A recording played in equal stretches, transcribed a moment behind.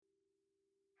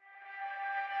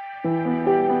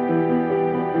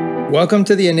Welcome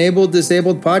to the Enabled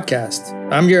Disabled podcast.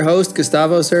 I'm your host,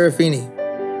 Gustavo Serafini.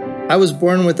 I was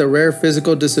born with a rare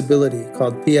physical disability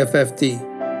called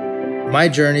PFFD. My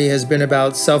journey has been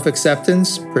about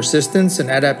self-acceptance, persistence, and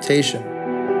adaptation.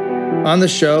 On the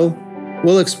show,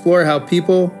 we'll explore how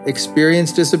people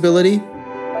experience disability,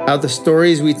 how the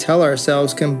stories we tell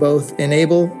ourselves can both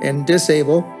enable and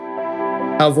disable,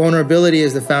 how vulnerability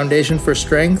is the foundation for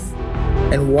strength,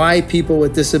 and why people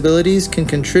with disabilities can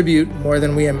contribute more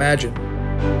than we imagine.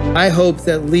 I hope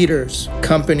that leaders,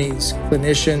 companies,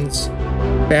 clinicians,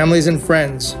 families, and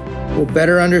friends will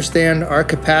better understand our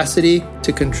capacity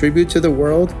to contribute to the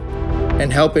world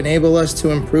and help enable us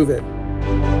to improve it.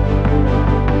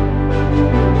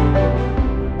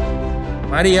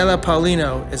 Mariella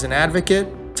Paulino is an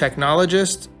advocate,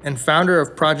 technologist, and founder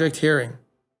of Project Hearing.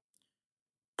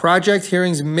 Project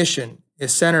Hearing's mission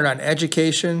is centered on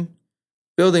education,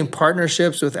 building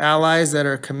partnerships with allies that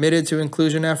are committed to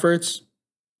inclusion efforts,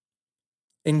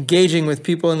 engaging with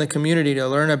people in the community to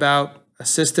learn about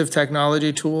assistive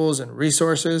technology tools and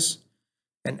resources,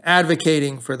 and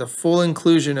advocating for the full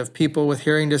inclusion of people with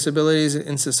hearing disabilities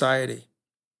in society.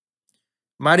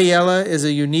 Mariella is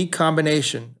a unique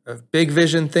combination of big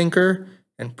vision thinker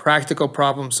and practical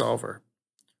problem solver.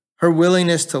 Her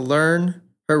willingness to learn,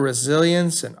 her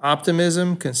resilience, and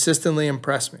optimism consistently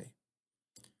impress me.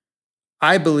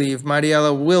 I believe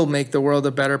Mariella will make the world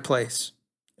a better place.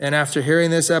 And after hearing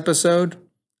this episode,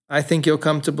 I think you'll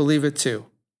come to believe it too.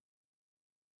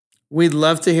 We'd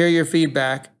love to hear your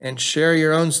feedback and share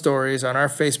your own stories on our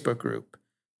Facebook group.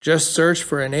 Just search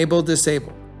for Enabled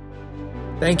Disabled.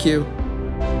 Thank you.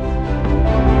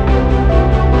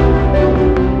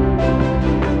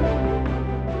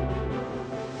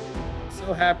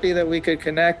 So happy that we could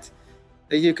connect,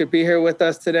 that you could be here with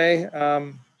us today.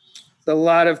 There's a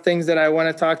lot of things that I want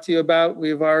to talk to you about.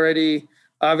 We've already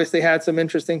obviously had some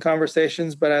interesting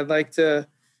conversations, but I'd like to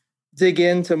dig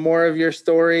into more of your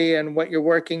story and what you're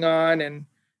working on and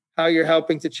how you're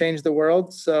helping to change the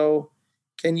world. So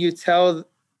can you tell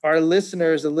our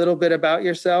listeners a little bit about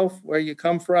yourself, where you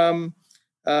come from,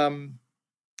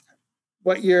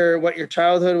 what your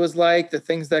childhood was like, the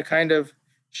things that kind of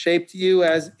shaped you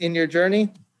as in your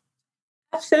journey?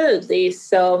 Absolutely.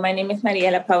 So my name is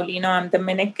Mariella Paulino. I'm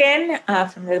Dominican,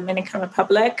 from the Dominican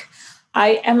Republic.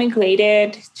 I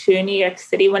emigrated to New York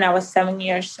City when I was 7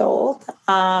 years old.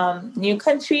 New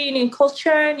country, new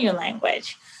culture, new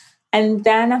language. And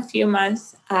then a few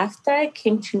months after I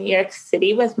came to New York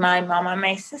City with my mom and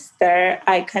my sister,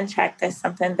 I contracted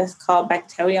something that's called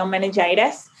bacterial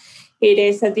meningitis. It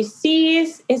is a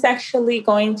disease. It's actually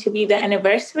going to be the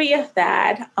anniversary of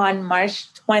that on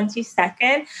March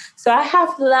 22nd. So I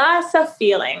have lots of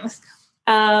feelings.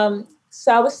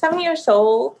 So I was 7 years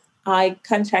old. I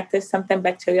contracted something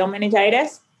bacterial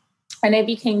meningitis, and I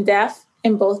became deaf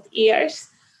in both ears.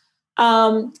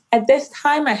 At this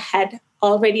time, I had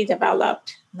already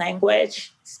developed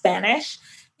language, Spanish,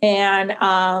 and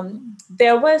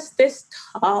there was this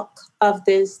talk of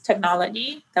this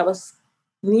technology that was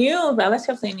new,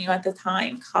 relatively new at the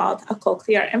time, called a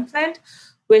cochlear implant,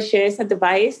 which is a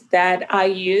device that I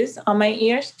use on my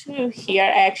ears to hear.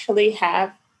 I actually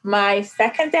have my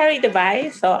secondary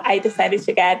device, so I decided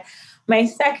to get my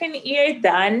second ear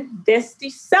done this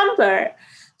December.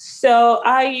 So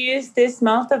I use this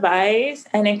mouth device,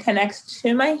 and it connects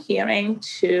to my hearing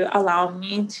to allow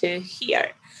me to hear.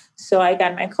 So I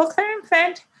got my cochlear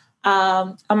implant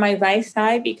on my right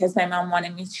side because my mom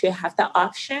wanted me to have the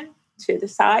option to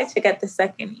decide to get the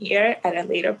second ear at a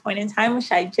later point in time,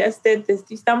 which I just did this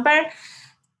December.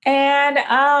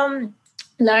 And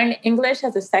learn English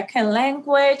as a second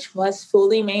language, was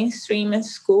fully mainstream in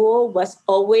school, was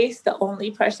always the only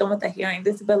person with a hearing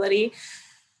disability.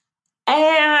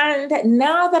 And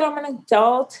now that I'm an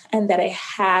adult and that I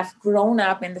have grown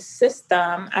up in the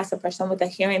system as a person with a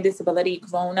hearing disability,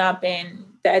 grown up in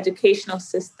the educational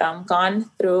system, gone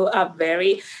through a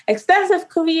very extensive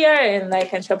career in like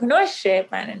entrepreneurship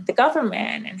and in the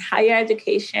government and higher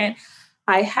education,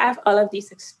 I have all of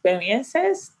these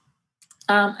experiences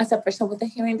as a person with a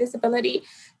hearing disability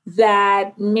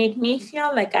that make me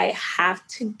feel like I have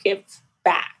to give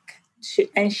back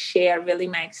and share really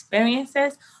my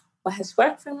experiences, what has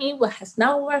worked for me, what has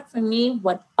not worked for me,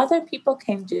 what other people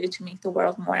can do to make the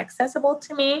world more accessible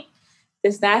to me.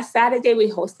 This last Saturday, we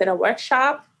hosted a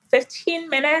workshop, 15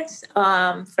 minutes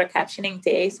for captioning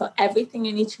day. So everything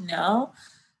you need to know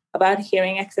about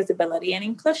hearing accessibility and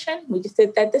inclusion. We just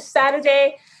did that this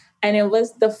Saturday, and it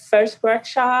was the first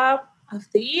workshop of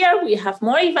the year. We have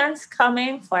more events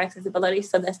coming for accessibility.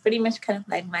 So that's pretty much kind of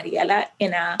like Mariella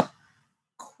in a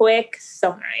quick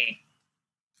summary.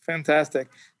 Fantastic.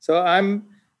 So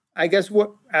I guess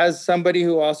as somebody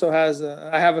who also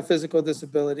I have a physical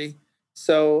disability.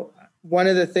 So one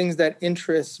of the things that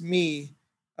interests me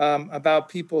about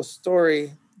people's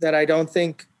story that I don't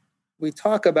think we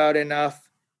talk about enough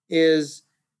is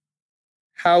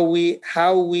how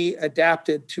we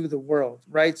adapted to the world,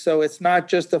 right? So it's not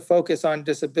just a focus on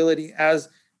disability as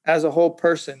a whole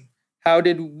person. How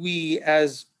did we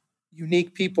as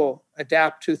unique people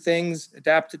adapt to things,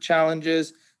 adapt to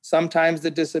challenges? Sometimes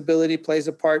the disability plays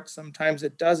a part, sometimes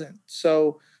it doesn't.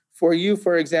 So for you,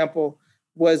 for example,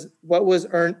 what was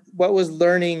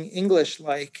learning English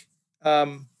like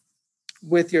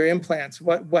with your implants?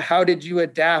 How did you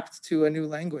adapt to a new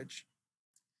language?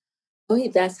 Oh,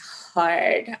 that's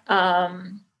hard.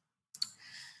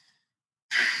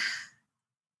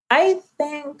 I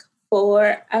think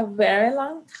for a very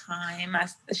long time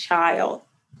as a child,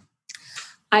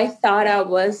 I thought I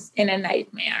was in a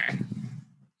nightmare.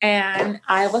 And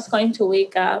I was going to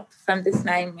wake up from this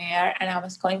nightmare and I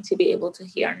was going to be able to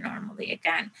hear normally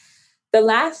again. The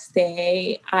last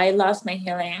day I lost my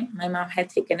hearing, my mom had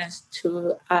taken us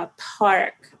to a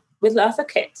park with lots of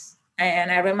kids.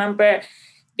 And I remember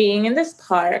being in this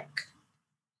park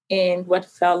in what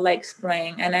felt like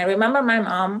spring. And I remember my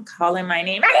mom calling my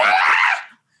name,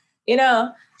 you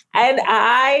know, and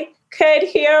I could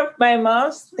hear my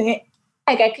mom's name.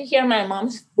 Like I could hear my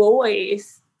mom's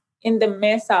voice in the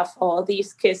midst of all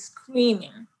these kids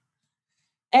screaming.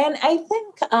 And I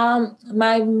think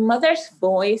my mother's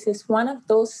voice is one of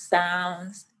those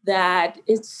sounds that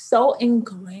is so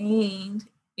ingrained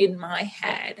in my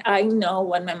head. I know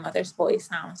what my mother's voice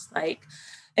sounds like.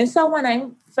 And so when I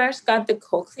first got the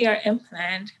cochlear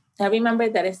implant, I remember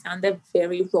that it sounded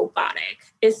very robotic.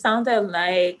 It sounded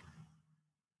like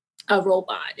a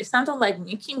robot. It sounded like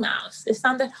Mickey Mouse. It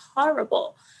sounded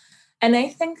horrible. And I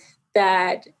think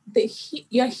that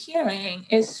your hearing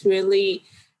is really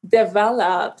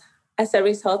developed as a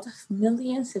result of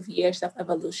millions of years of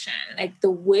evolution. Like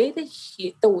the way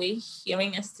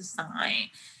hearing is designed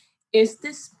is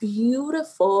this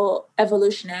beautiful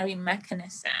evolutionary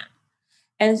mechanism.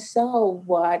 And so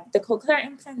what the cochlear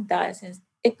implant does is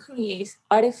it creates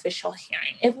artificial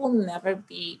hearing. It will never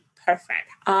be perfect.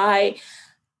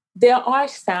 There are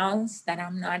sounds that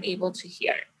I'm not able to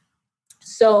hear.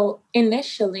 So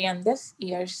initially, on this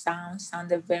ear,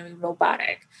 sounded very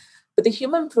robotic. But the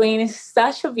human brain is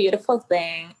such a beautiful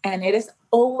thing, and it is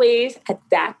always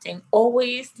adapting,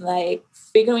 always like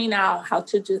figuring out how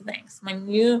to do things. When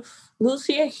you lose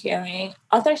your hearing,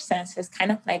 other senses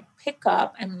kind of like pick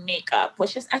up and make up,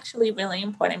 which is actually really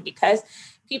important because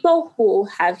people who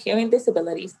have hearing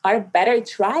disabilities are better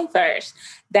drivers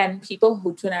than people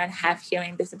who do not have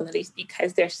hearing disabilities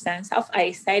because their sense of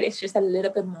eyesight is just a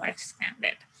little bit more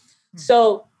expanded.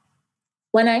 So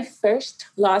when I first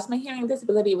lost my hearing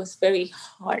disability, it was very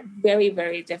hard, very,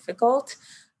 very difficult.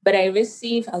 But I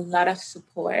received a lot of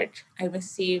support. I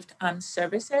received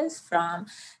services from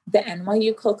the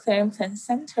NYU Cochlear Implant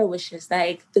Center, which is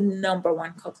like the number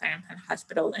one cochlear implant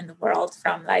hospital in the world,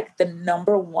 from like the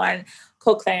number one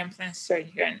cochlear implant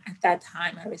surgeon. At that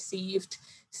time, I received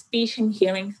speech and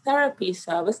hearing therapy.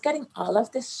 So I was getting all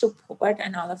of this support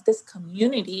and all of this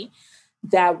community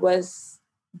that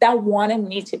wanted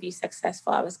me to be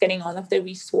successful. I was getting all of the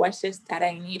resources that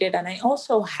I needed. And I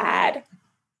also had,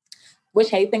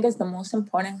 which I think is the most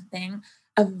important thing,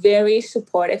 a very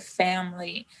supportive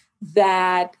family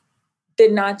that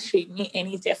did not treat me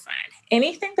any different.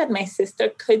 Anything that my sister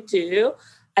could do,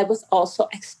 I was also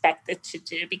expected to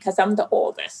do because I'm the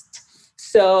oldest.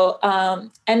 So,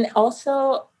 and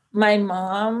also my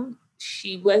mom,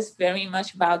 she was very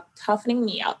much about toughening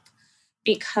me up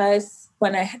because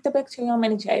when I had the bacterial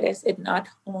meningitis, it not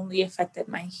only affected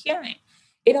my hearing,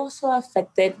 it also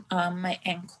affected my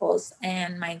ankles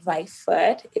and my right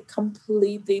foot. It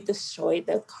completely destroyed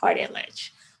the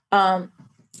cartilage. And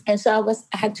so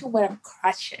I had to wear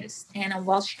crutches and a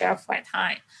wheelchair for a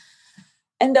time.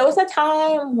 And there was a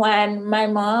time when my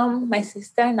mom, my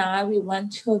sister, and we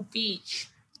went to a beach.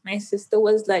 My sister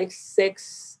was like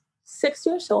six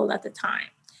years old at the time.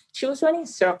 She was running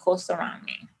circles around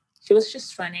me. She was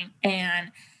just running.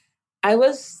 And I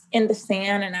was in the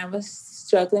sand and I was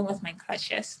struggling with my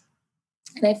crutches.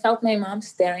 And I felt my mom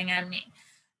staring at me.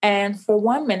 And for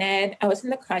 1 minute, I was in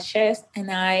the crutches and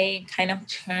I kind of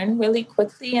turned really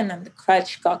quickly. And then the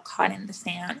crutch got caught in the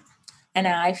sand and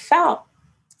I fell.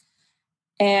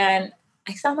 And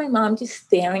I saw my mom just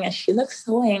staring and she looked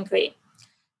so angry.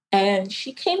 And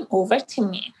she came over to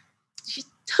me. She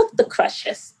took the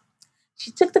crutches. She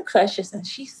took the crutches and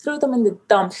she threw them in the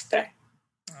dumpster.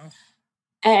 Oh.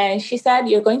 And she said,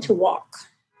 "You're going to walk."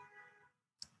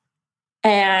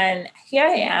 And here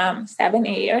I am, 7,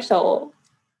 8 years old,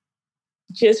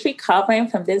 just recovering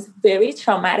from this very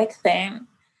traumatic thing.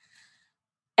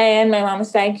 And my mom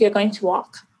was like, "You're going to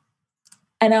walk."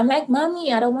 And I'm like,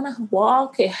 "Mommy, I don't want to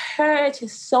walk. It hurts.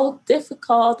 It's so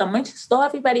difficult. I'm going to slow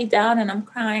everybody down." And I'm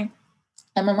crying.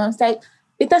 And my mom's like,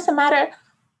 "It doesn't matter.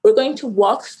 We're going to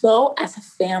walk slow as a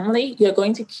family. You're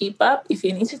going to keep up. If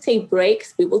you need to take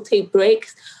breaks, we will take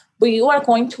breaks. But you are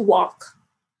going to walk."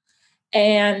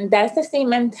 And that's the same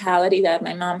mentality that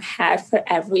my mom had for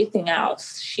everything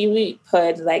else. She would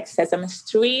put like Sesame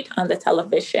Street on the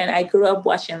television. I grew up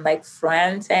watching like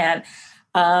Friends and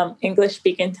English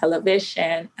speaking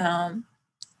television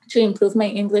to improve my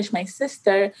English. My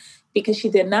sister, because she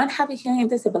did not have a hearing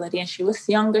disability and she was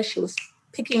younger, she was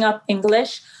picking up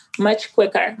English much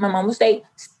quicker. My mom was like,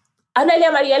 "Háblale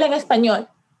a Mariela en español.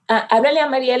 Háblale a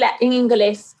Mariela en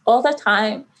inglés all the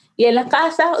time. Y en la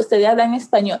casa, usted habla en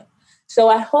español." So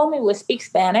at home, we would speak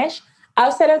Spanish.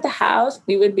 Outside of the house,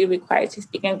 we would be required to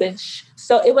speak English.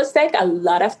 So it was like a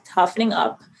lot of toughening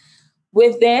up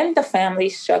within the family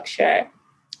structure.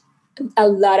 A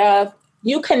lot of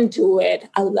you can do it.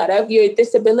 A lot of your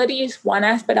disability is one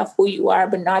aspect of who you are,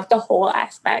 but not the whole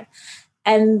aspect.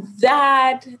 And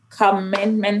that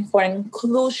commitment for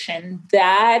inclusion,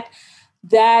 that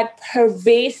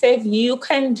pervasive, you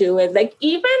can do it. Like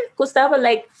even Gustavo,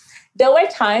 like there were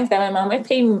times that my mom would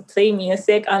play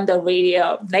music on the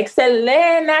radio, like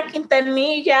Selena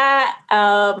Quintanilla,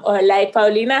 or like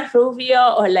Paulina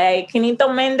Rubio, or like Quinito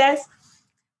Mendez,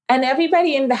 and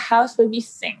everybody in the house would be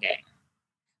singing.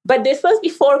 But this was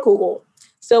before Google.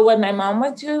 So what my mom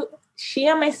would do, she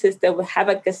and my sister would have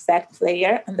a cassette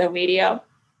player on the radio,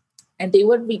 and they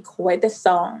would record the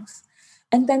songs,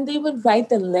 and then they would write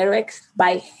the lyrics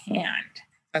by hand.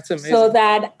 That's amazing. So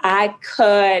that I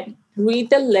could read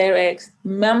the lyrics,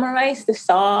 memorize the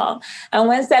song. And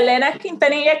when Selena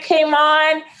Quintanilla came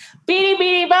on, beady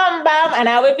beady bum bum, and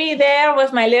I would be there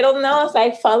with my little nose,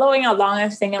 like following along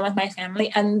and singing with my family.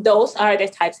 And those are the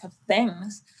types of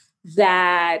things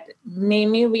that made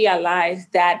me realize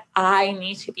that I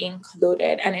need to be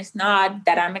included. And it's not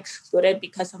that I'm excluded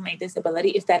because of my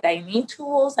disability, it's that I need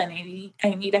tools, I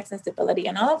need accessibility,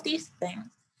 and all of these things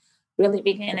really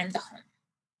begin in the home.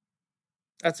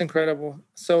 That's incredible.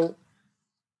 So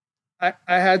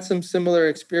I had some similar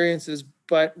experiences,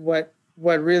 but what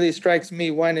really strikes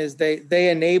me, one is they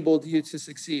enabled you to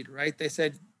succeed, right? They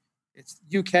said,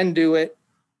 you can do it.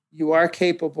 You are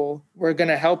capable. We're going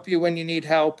to help you when you need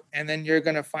help, and then you're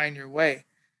going to find your way.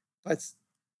 But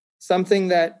something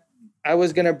that I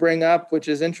was going to bring up, which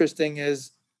is interesting,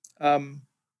 is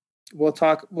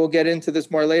we'll get into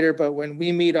this more later, but when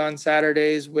we meet on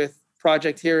Saturdays with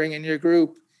Project Hearing in your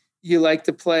group, you like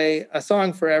to play a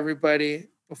song for everybody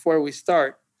before we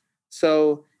start.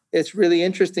 So it's really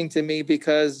interesting to me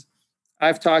because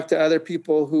I've talked to other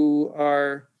people who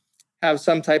have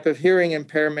some type of hearing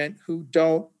impairment who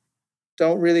don't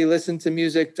really listen to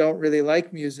music, don't really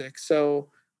like music. So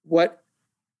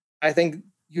I think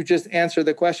you just answered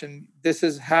the question. This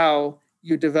is how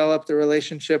you developed a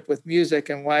relationship with music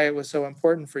and why it was so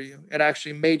important for you. It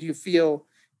actually made you feel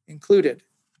included.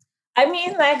 I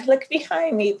mean, like, look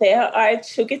behind me. There are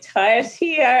 2 guitars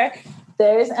here.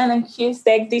 There's an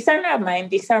acoustic. These are not mine.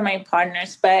 These are my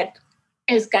partners. But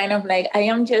it's kind of like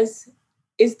it's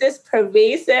this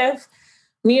pervasive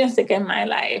music in my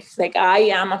life. Like I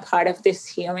am a part of this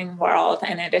healing world,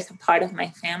 and it is a part of my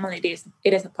family.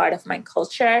 It is a part of my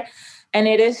culture. And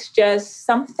it is just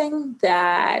something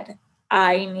that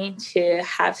I need to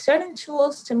have certain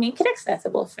tools to make it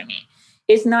accessible for me.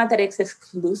 It's not that it's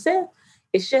exclusive.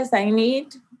 It's just I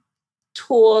need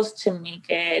tools to make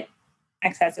it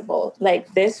accessible.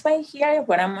 Like this right here,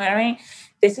 what I'm wearing,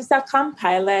 this is a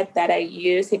Compilot that I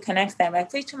use. It connects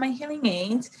directly to my hearing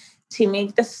aids to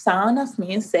make the sound of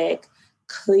music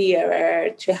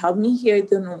clearer, to help me hear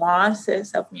the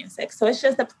nuances of music. So it's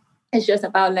just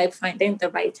about like finding the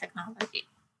right technology.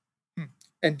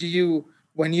 And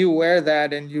when you wear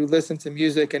that and you listen to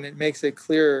music and it makes it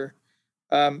clearer,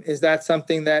 is that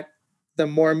something that the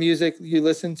more music you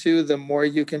listen to, the more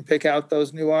you can pick out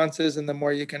those nuances and the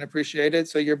more you can appreciate it?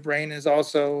 So your brain is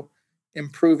also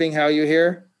improving how you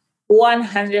hear?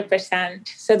 100%.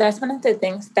 So that's one of the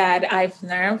things that I've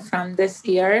learned from this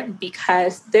year,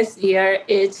 because this year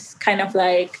it's kind of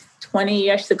like 20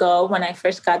 years ago when I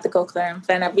first got the cochlear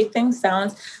implant. Everything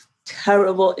sounds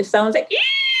terrible. It sounds like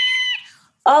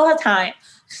all the time.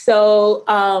 So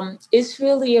it's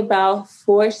really about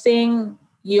forcing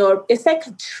it's like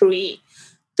a tree.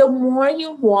 The more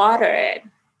you water it,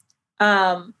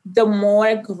 the more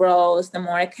it grows, the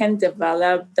more it can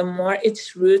develop, the more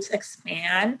its roots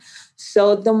expand.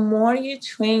 So the more you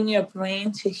train your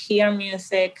brain to hear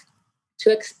music,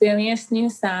 to experience new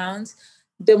sounds,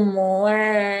 the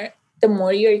more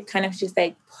you're kind of just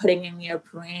like putting in your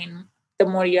brain, the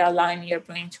more you're allowing your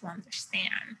brain to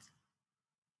understand.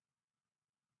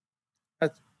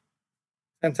 That's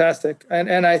fantastic.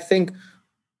 And I think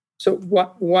so.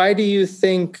 Why do you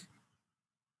think?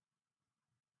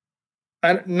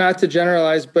 Not to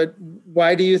generalize, but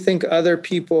why do you think other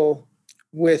people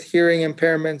with hearing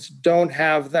impairments don't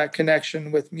have that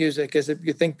connection with music? Is it,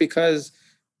 you think, because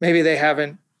maybe they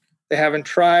haven't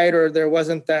tried, or there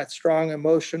wasn't that strong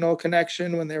emotional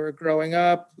connection when they were growing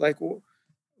up? Like,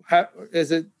 how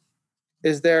is it?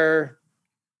 Is there?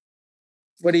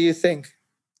 What do you think?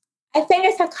 I think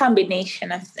it's a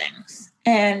combination of things.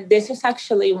 And this is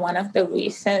actually one of the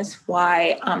reasons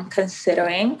why I'm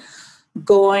considering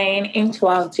going into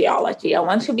audiology. I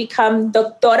want to become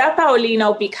Doctora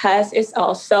Paulino because it's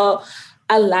also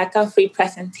a lack of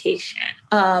representation.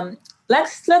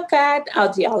 Let's look at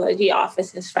audiology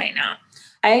offices right now.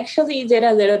 I actually did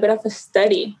a little bit of a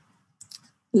study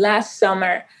last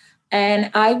summer,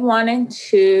 and I wanted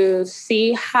to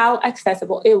see how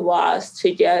accessible it was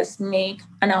to just make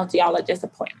an audiologist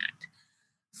appointment.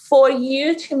 For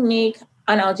you to make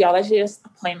an audiologist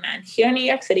appointment here in New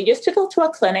York City, just to go to a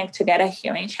clinic to get a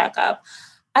hearing checkup,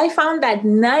 I found that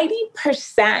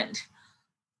 90%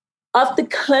 of the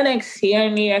clinics here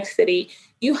in New York City,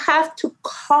 you have to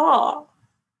call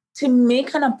to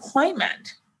make an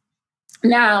appointment.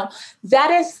 Now,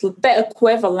 that is the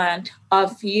equivalent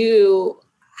of you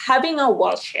having a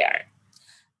wheelchair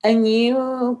and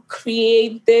you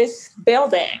create this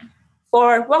building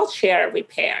for wheelchair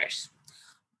repairs.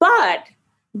 But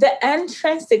the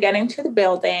entrance to get into the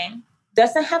building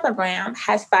doesn't have a ramp,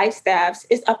 has 5 steps,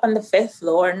 is up on the 5th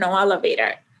floor, no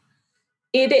elevator.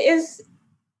 It is,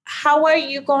 how are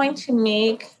you going to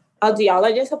make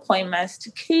audiologist appointments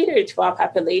to cater to a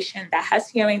population that has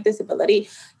hearing disability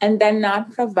and then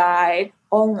not provide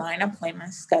online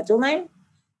appointment scheduling,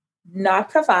 not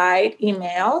provide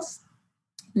emails,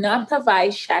 not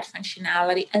provide chat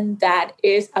functionality? And that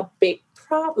is a big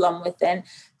problem within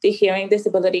the hearing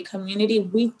disability community.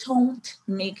 We don't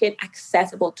make it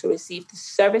accessible to receive the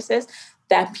services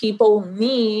that people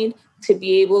need to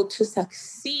be able to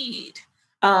succeed.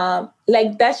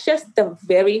 Like that's just the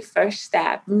very first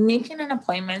step, making an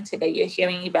appointment to get your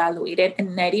hearing evaluated.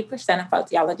 And 90% of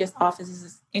audiologist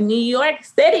offices in New York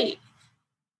City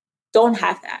don't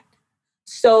have that.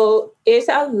 So it's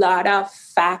a lot of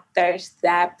factors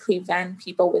that prevent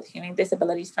people with hearing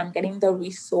disabilities from getting the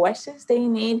resources they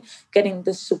need, getting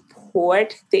the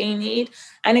support they need.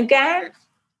 And again,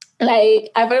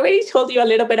 like I've already told you a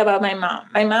little bit about my mom.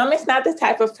 My mom is not the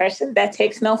type of person that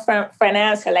takes no for an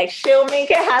answer. Like she'll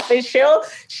make it happen.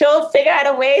 She'll figure out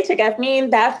a way to get me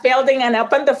in that building and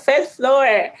up on the 5th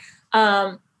floor.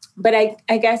 But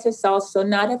I guess it's also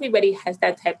not everybody has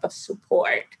that type of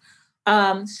support.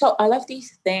 So all of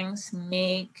these things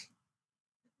make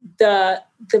the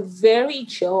very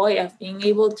joy of being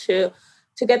able to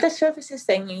get the services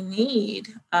that you need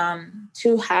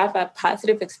to have a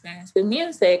positive experience with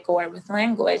music or with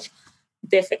language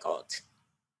difficult.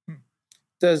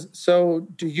 Do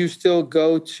you still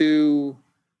go to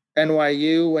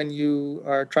NYU when you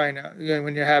are trying to,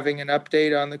 when you're having an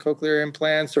update on the cochlear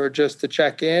implants, or just to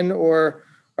check in, or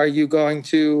are you going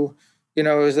to,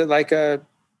 is it like a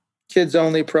kids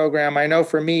only program? I know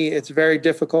for me, it's very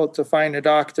difficult to find a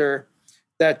doctor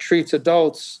that treats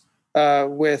adults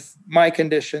with my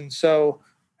condition. So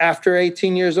after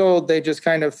 18 years old, they just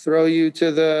kind of throw you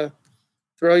to the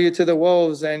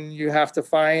wolves, and you have to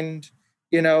find,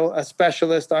 a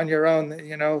specialist on your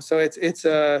own, so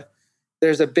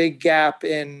there's a big gap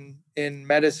in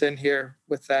medicine here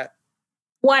with that.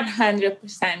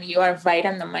 100%, you are right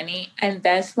on the money. And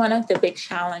that's one of the big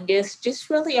challenges, just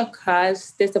really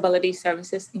across disability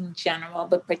services in general,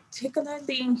 but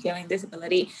particularly in hearing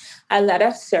disability. A lot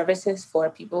of services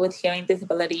for people with hearing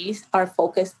disabilities are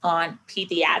focused on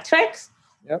pediatrics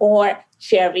or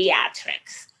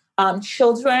geriatrics,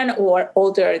 children or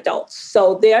older adults.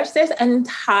 So there's this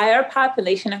entire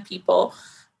population of people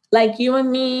like you and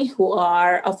me, who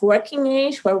are of working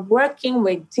age, we're working,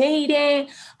 we're dating,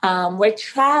 we're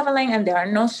traveling, and there are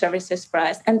no services for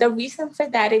us. And the reason for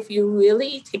that, if you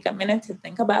really take a minute to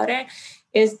think about it,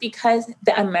 is because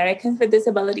the Americans with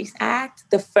Disabilities Act,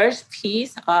 the first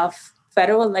piece of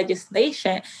federal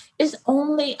legislation, is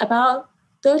only about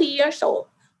 30 years old.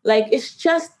 Like it's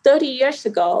just 30 years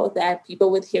ago that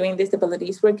people with hearing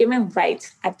disabilities were given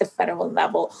rights at the federal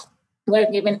level. we're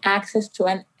given access to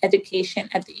an education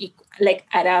at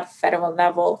at a federal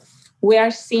level. We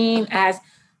are seen as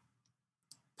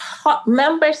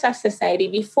members of society.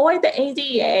 Before the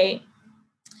ADA,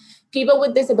 people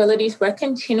with disabilities were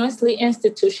continuously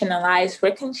institutionalized,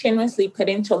 were continuously put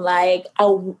into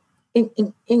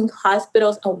in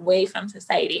hospitals away from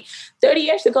society. 30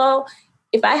 years ago,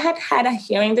 if I had had a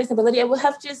hearing disability, I would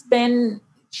have just been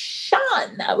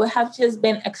shunned. I would have just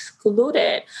been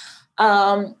excluded.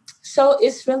 So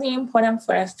it's really important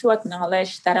for us to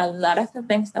acknowledge that a lot of the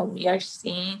things that we are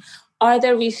seeing are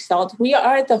the result. We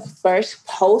are the first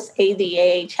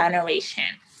post-ADA generation.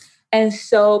 And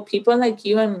so people like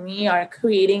you and me are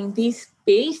creating these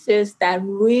spaces that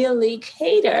really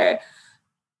cater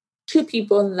to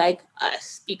people like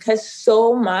us, because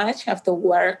so much of the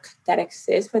work that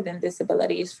exists within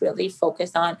disability is really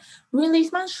focused on really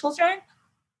small children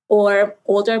or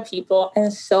older people.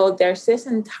 And so there's this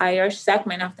entire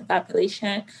segment of the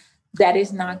population that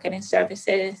is not getting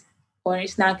services or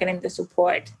is not getting the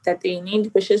support that they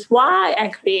need, which is why I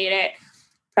created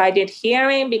Project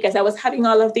Hearing, because I was having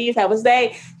all of these. I was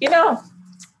like, I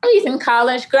was in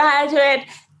college graduate,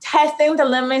 testing the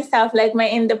limits of like my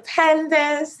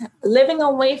independence, living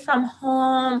away from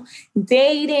home,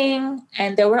 dating.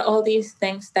 And there were all these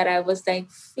things that I was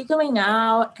like figuring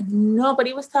out, and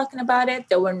nobody was talking about it.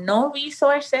 There were no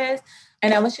resources.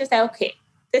 And I was just like, okay,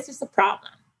 this is a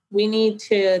problem.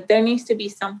 There needs to be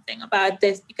something about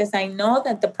this, because I know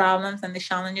that the problems and the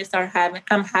challenges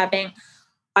I'm having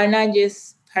are not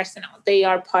just personal. They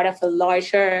are part of a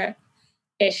larger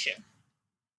issue.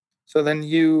 So then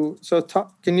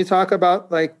can you talk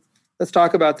about let's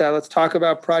talk about that. Let's talk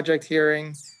about Project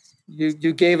Hearing.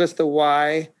 You gave us the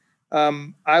why.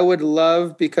 I would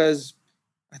love, because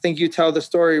I think you tell the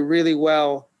story really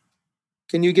well.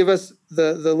 Can you give us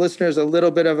the listeners a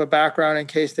little bit of a background, in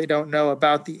case they don't know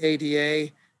about the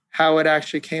ADA, how it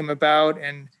actually came about,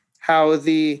 and how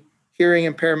the hearing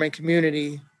impairment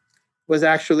community was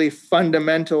actually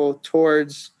fundamental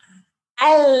towards...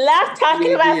 I love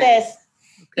talking about this.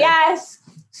 Okay. Yes.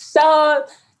 So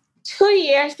 2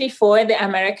 years before the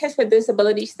Americans with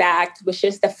Disabilities Act, which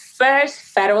is the first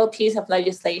federal piece of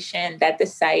legislation that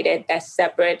decided that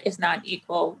separate is not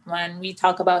equal when we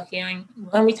talk about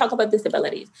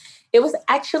disabilities, it was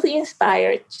actually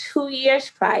inspired 2 years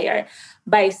prior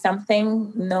by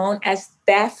something known as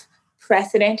Deaf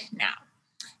President Now.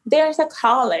 There's a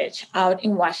college out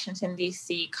in Washington,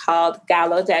 D.C. called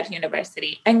Gallaudet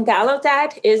University. And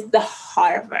Gallaudet is the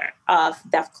Harvard of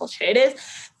deaf culture. It is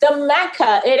the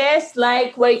Mecca. It is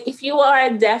like, if you are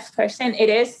a deaf person, it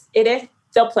is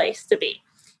the place to be.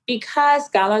 Because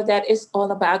Gallaudet is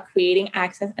all about creating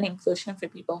access and inclusion for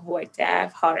people who are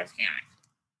deaf, hard of hearing.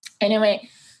 Anyway,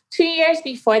 2 years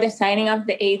before the signing of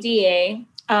the ADA,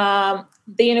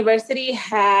 the university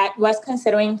was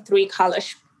considering 3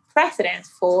 college presidents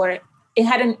it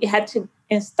had to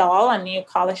install a new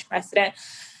college president.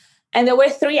 And there were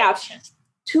 3 options.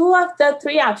 2 of the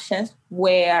 3 options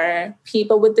were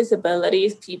people with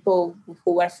disabilities, people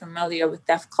who were familiar with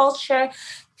deaf culture,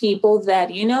 people that,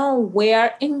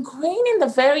 were ingrained in the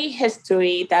very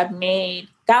history that made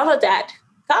Gallaudet.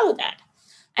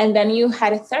 And then you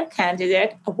had a 3rd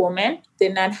candidate, a woman,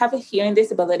 did not have a hearing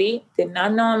disability, did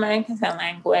not know American Sign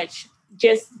Language,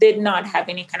 just did not have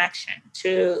any connection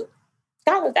to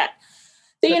Gallaudet.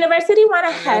 The university went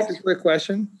ahead. That's a quick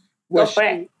question.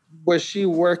 Was she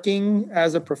working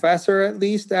as a professor at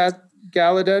least at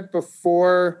Gallaudet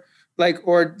before,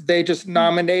 or they just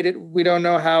nominated? We don't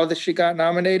know how she got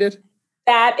nominated?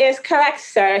 That is correct,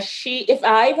 sir. If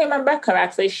I remember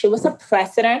correctly, she was a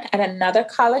president at another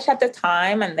college at the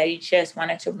time, and they just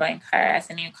wanted to bring her as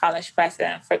a new college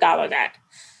president for Gallaudet.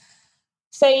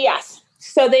 So yes.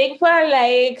 So they were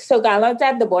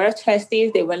Gallaudet, the board of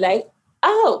trustees, they were like,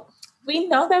 oh, we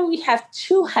know that we have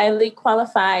 2 highly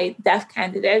qualified deaf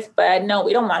candidates, but no,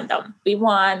 we don't want them. We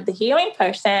want the hearing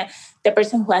person, the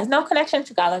person who has no connection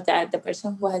to Gallaudet, the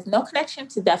person who has no connection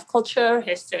to deaf culture or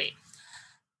history.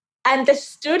 And the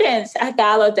students at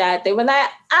Gallaudet, they were like,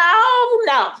 oh,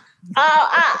 no.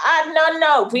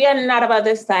 No, we are not about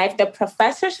this life. The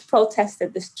professors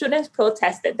protested, the students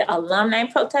protested, the alumni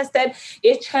protested.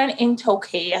 It turned into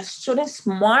chaos. Students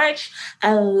marched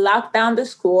and locked down the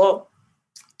school.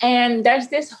 And there's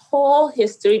this whole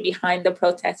history behind the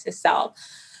protest itself.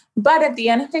 But at the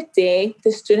end of the day,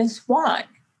 the students won.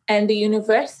 And the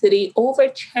university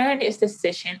overturned its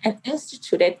decision and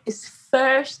instituted its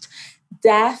first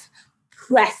deaf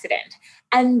president.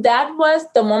 And that was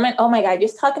the moment, oh my God,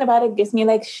 just talking about it gives me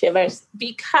shivers,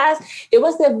 because it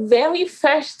was the very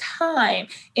first time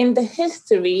in the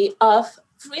history of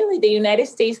really the United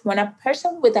States, when a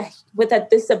person with a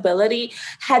disability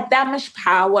had that much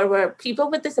power, where people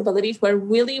with disabilities were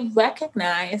really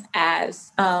recognized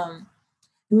as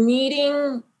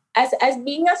needing as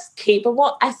being as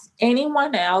capable as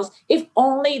anyone else, if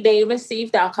only they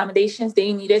received the accommodations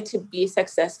they needed to be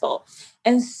successful.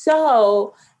 And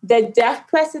so the Deaf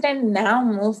President Now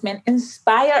movement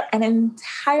inspired an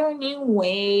entire new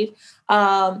wave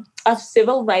of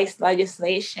civil rights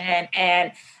legislation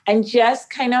and just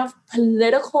kind of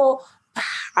political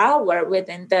power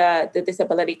within the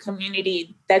disability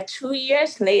community. That 2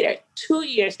 years later,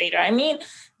 I mean,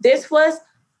 this was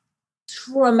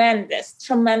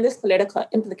tremendous political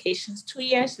implications. 2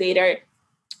 years later,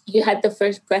 you had the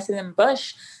first President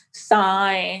Bush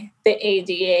sign the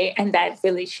ADA, and that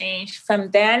really changed.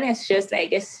 From then, it's just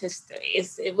like it's history.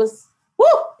 It was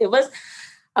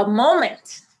a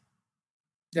moment.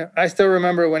 Yeah, I still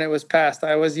remember when it was passed.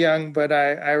 I was young, but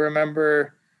I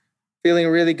remember feeling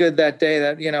really good that day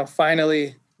that,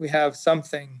 finally we have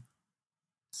something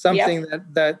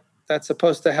yep. That's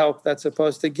supposed to help, that's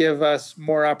supposed to give us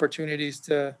more opportunities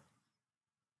to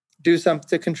do something,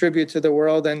 to contribute to the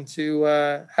world, and to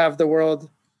have the world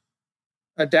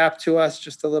adapt to us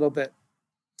just a little bit.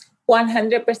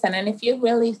 100%. And if you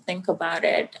really think about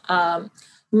it,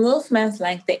 movements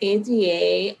like the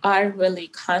ADA are really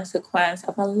consequence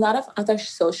of a lot of other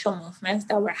social movements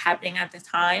that were happening at the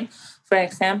time. For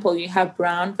example, you have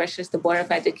Brown versus the Board of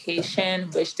Education,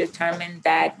 which determined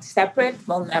that separate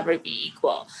will never be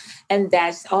equal. And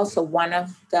that's also one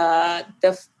of the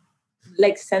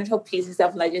central pieces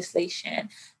of legislation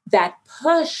that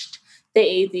pushed the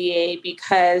ADA,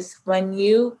 because when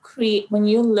you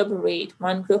liberate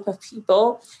one group of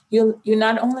people, you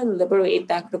not only liberate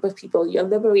that group of people, you're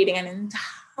liberating an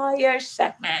entire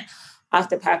segment of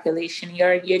the population.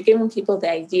 You're giving people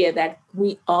the idea that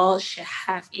we all should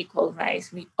have equal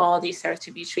rights. We all deserve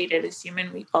to be treated as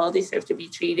human. We all deserve to be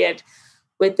treated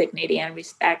with dignity and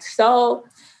respect. So,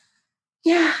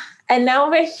 yeah. And now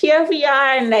we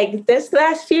are, and this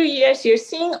last few years, you're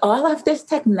seeing all of this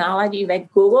technology.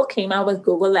 Google came out with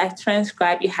Google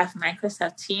Transcribe. You have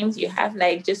Microsoft Teams. You have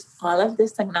just all of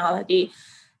this technology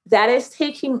that is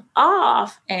taking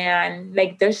off. And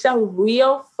there's a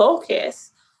real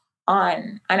focus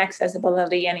on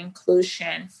accessibility and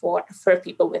inclusion for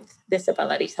people with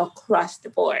disabilities across the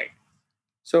board.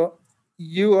 So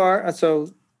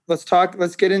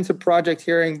let's get into Project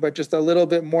Hearing, but just a little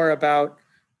bit more about,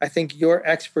 I think, your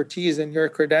expertise and your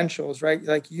credentials, right?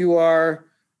 You are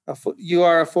a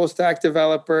full stack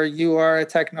developer. You are a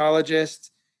technologist.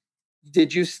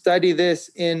 Did you study this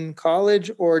in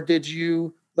college, or did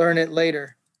you learn it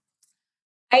later?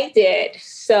 I did.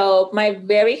 So my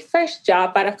very first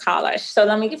job out of college. So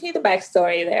let me give you the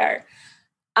backstory there.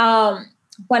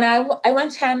 When I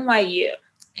went to NYU,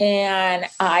 and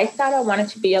I thought I wanted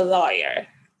to be a lawyer.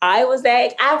 I was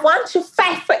like, I want to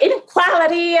fight for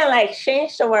inequality and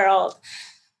change the world.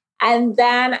 And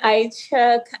then I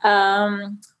took,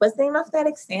 what's the name of that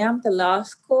exam? The law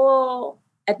school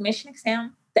admission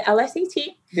exam, the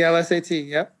LSAT. The LSAT,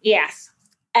 yep. Yes.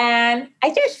 And I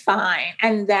did fine.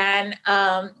 And then,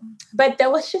 but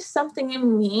there was just something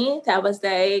in me that was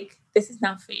like, this is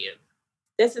not for you.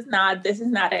 This is not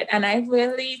it. And I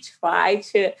really tried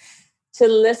to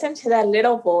listen to that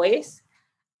little voice.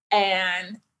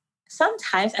 And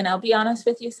sometimes, and I'll be honest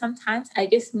with you, sometimes I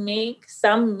just make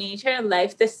some major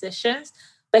life decisions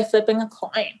by flipping a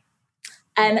coin.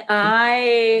 And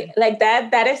I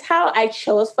that is how I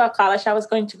chose for college I was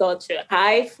going to go to.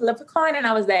 I flipped a coin and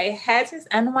I was like, heads is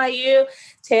NYU,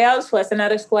 tails was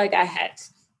another school. I got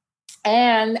heads.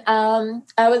 And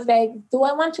I was like, do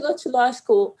I want to go to law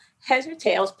school? Heads or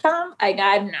tails? Plum? I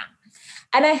got no.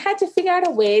 And I had to figure out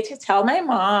a way to tell my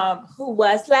mom, who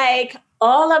was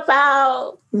all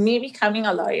about me becoming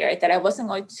a lawyer, that I wasn't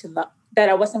going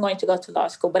to go to law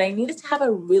school, but I needed to have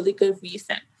a really good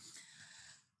reason.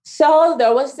 So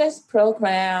there was this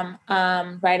program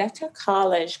right after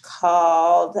college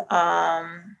called, I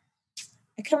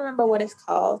can't remember what it's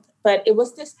called, but it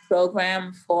was this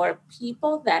program for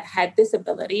people that had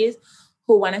disabilities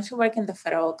who wanted to work in the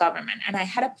federal government. And I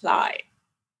had applied.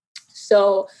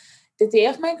 So the day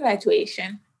of my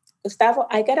graduation, Gustavo,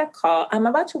 I get a call. I'm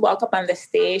about to walk up on the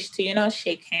stage to,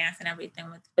 shake hands and everything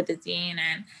with the dean.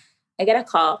 And I get a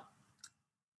call.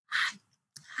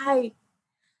 Hi.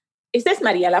 Is this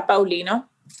Mariella Paulino?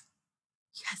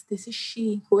 Yes, this is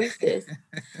she. Who is this?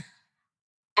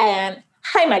 And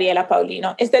hi, Mariella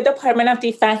Paulino. It's the Department of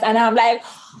Defense. And I'm like,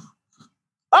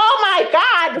 oh my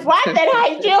God, what did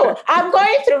I do? I'm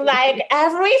going through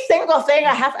every single thing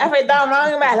I have ever done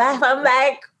wrong in my life. I'm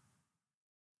like,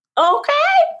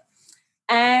 okay.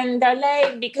 And they're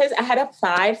like, because I had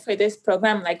applied for this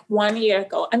program like 1 year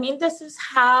ago. I mean, this is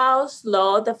how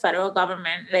slow the federal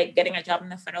government, like getting a job in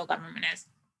the federal government is.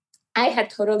 I had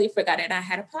totally forgotten I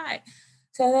had applied.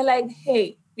 So they're like,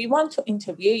 hey, we want to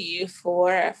interview you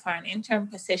for an intern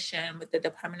position with the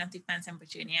Department of Defense in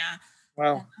Virginia.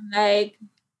 Wow. And I'm like,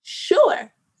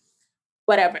 sure,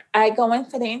 whatever. I go in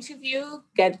for the interview,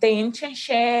 get the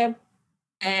internship,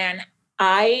 and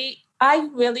I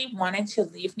really wanted to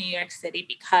leave New York City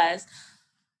because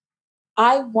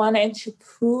I wanted to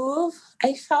prove,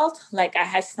 I felt like I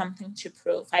had something to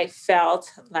prove. I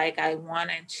felt like I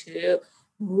wanted to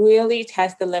really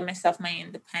test the limits of my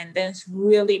independence,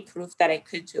 really prove that I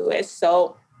could do it.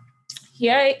 So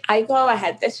here I go. I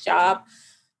had this job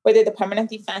with the Department of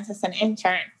Defense as an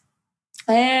intern.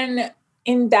 And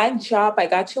in that job, I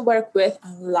got to work with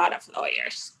a lot of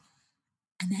lawyers.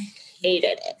 And I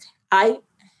hated it. I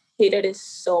hated it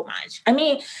so much. I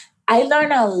mean, I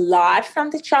learned a lot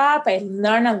from the job. I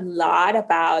learned a lot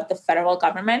about the federal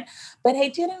government, but I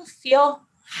didn't feel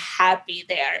happy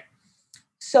there.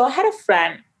 So I had a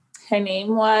friend. Her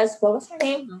name was, what was her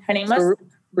name? Her name was. So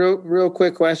real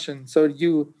quick question. So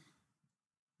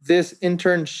this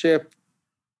internship,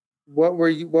 what were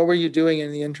you doing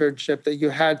in the internship that you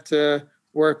had to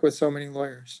work with so many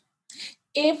lawyers?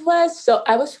 It was, so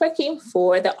I was working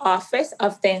for the Office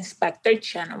of the Inspector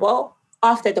General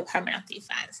of the Department of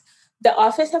Defense. The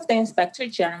Office of the Inspector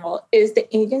General is the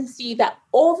agency that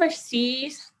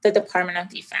oversees the Department of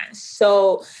Defense.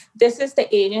 So this is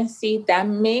the agency that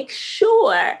makes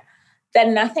sure that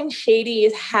nothing shady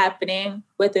is happening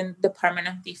within the Department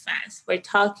of Defense. We're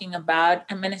talking about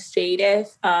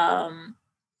administrative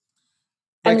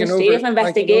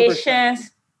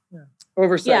investigations.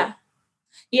 Oversight. Yeah.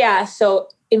 Yeah, so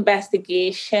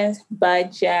investigations,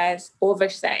 budgets,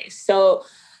 oversight. So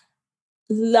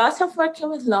lots of working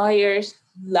with lawyers,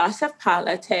 lots of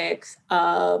politics,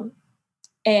 and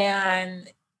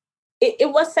it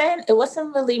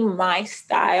wasn't really my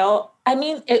style. I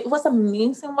mean, it was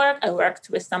amazing work. I worked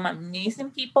with some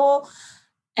amazing people,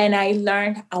 and I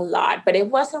learned a lot. But it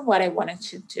wasn't what I wanted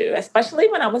to do, especially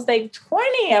when I was like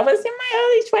 20. I was in my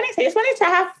early 20s. I just wanted to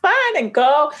have fun and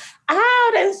go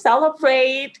out and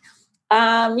celebrate.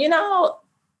 An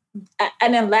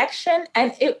election.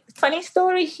 And funny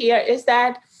story here is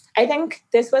that I think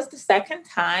this was the second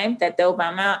time that the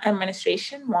Obama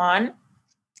administration won.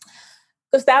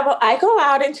 Gustavo, I go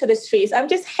out into the streets. I'm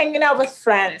just hanging out with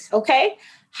friends, okay?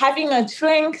 Having a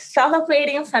drink,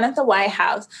 celebrating in front of the White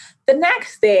House. The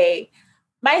next day,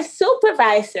 my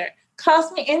supervisor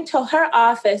calls me into her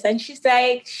office and she's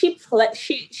like, she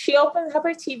opens up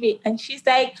her TV and she's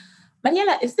like,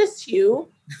 Mariella, is this you?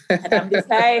 And I'm just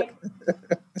like,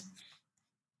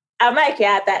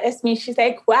 yeah, that is me. She's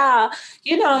like, wow,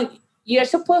 you're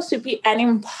supposed to be an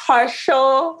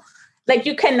impartial, like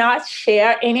you cannot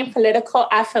share any political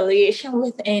affiliation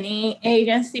with any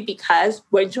agency because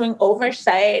we're doing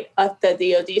oversight of the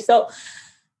DOD. So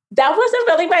that wasn't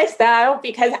really my style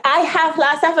because I have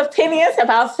lots of opinions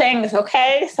about things,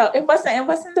 okay? So it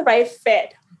wasn't the right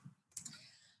fit.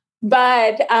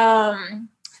 But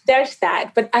there's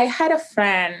that. But I had a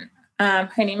friend, her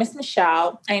name is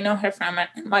Michelle. I know her from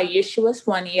NYU. She was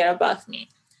 1 year above me.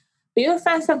 We were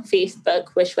friends on Facebook,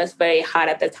 which was very hot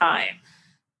at the time.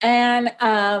 And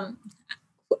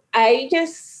I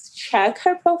just check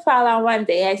her profile on one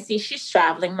day. I see she's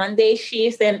traveling. One day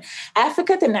she's in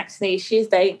Africa. The next day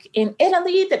she's like in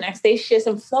Italy. The next day she's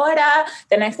in Florida.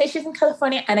 The next day she's in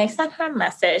California. And I sent her a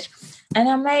message. And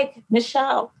I'm like,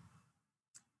 Michelle,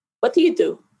 what do you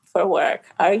do for work?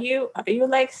 Are you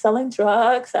like selling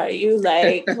drugs? Are you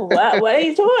like, what are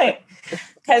you doing?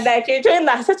 Because like you're doing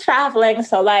lots of traveling.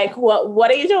 So like,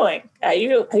 what are you doing? Are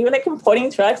you like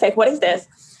importing drugs? Like, what is this?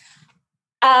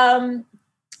 And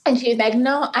she's like,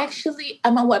 no, actually,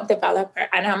 I'm a web developer.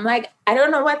 And I'm like, I don't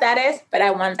know what that is, but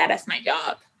I want that as my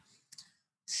job.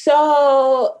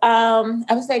 So I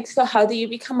was like, so how do you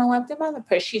become a web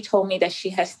developer? She told me that she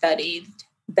has studied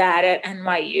that at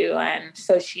NYU. And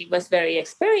so she was very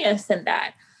experienced in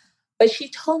that. But she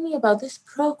told me about this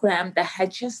program that had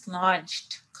just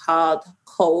launched called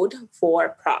Code for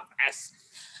Progress.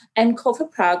 And Code for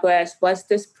Progress was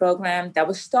this program that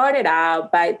was started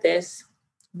out by this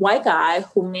white guy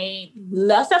who made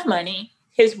lots of money.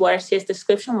 His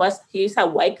description was he's a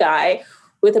white guy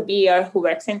with a beard who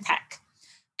works in tech.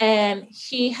 And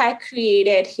he had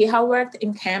worked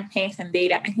in campaigns and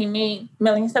data, and he made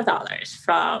millions of dollars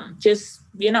from just,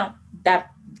 that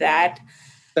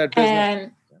business.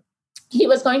 And he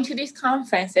was going to these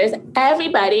conferences.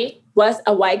 Everybody was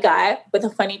a white guy with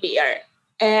a funny beard.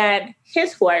 And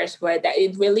his words were that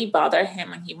it really bothered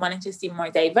him and he wanted to see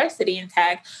more diversity in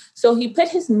tech. So he put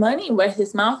his money where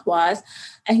his mouth was,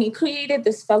 and he created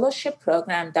this fellowship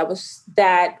program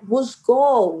that whose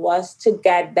goal was to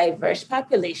get diverse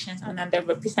populations and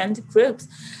underrepresented groups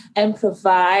and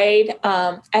provide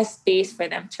a space for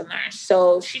them to learn.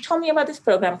 So she told me about this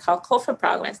program called Code for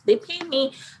Progress. They paid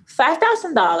me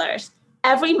 $5,000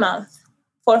 every month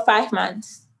for 5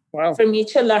 months. Wow. For me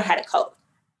to learn how to code.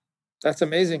 That's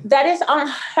amazing. That is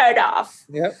unheard of.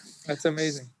 Yep, that's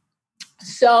amazing.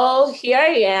 So here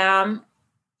I am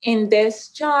in this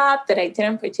job that I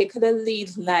didn't particularly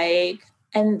like.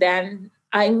 And then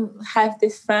I have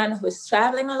this friend who's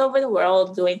traveling all over the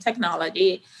world doing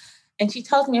technology. And she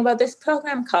tells me about this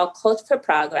program called Code for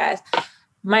Progress.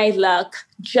 My luck,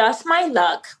 just my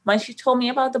luck, when she told me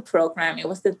about the program, it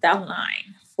was the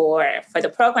deadline for the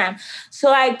program.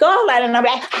 So I go right and I'm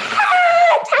like,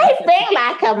 typing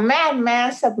like a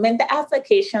madman, submit the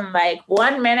application like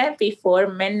 1 minute before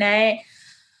midnight.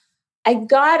 I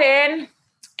got in,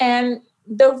 and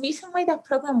the reason why that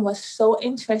program was so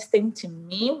interesting to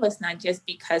me was not just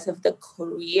because of the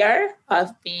career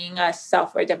of being a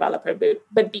software developer,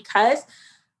 but because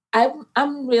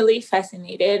I'm really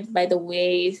fascinated by the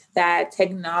ways that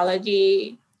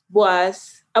technology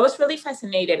I was really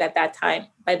fascinated at that time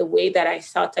by the way that I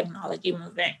saw technology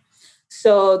moving.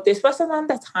 So this was around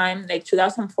the time, like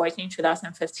 2014,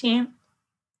 2015,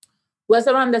 was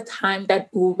around the time that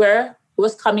Uber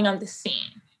was coming on the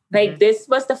scene. Like this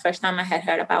was the first time I had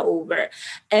heard about Uber.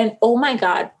 And oh my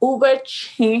God, Uber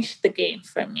changed the game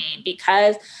for me,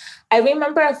 because I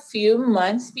remember a few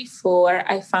months before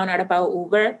I found out about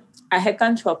Uber, I had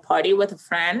gone to a party with a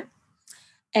friend,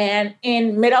 and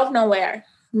in middle of nowhere,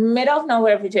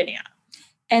 Virginia.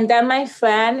 And then my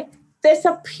friend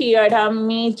disappeared on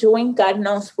me doing God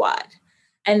knows what.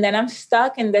 And then I'm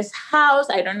stuck in this house.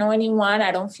 I don't know anyone.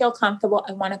 I don't feel comfortable.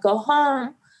 I want to go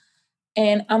home.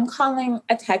 And I'm calling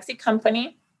a taxi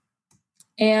company.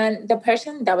 And the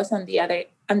person that was on the other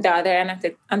end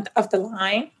of the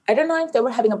line, I don't know if they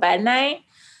were having a bad night.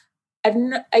 I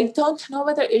don't know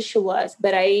what the issue was,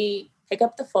 but I pick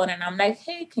up the phone and I'm like,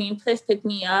 hey, can you please pick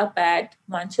me up at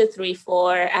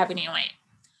 1234 Avenue A?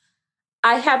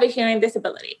 I have a hearing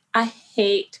disability. I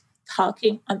hate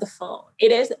talking on the phone.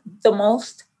 It is the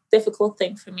most difficult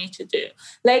thing for me to do.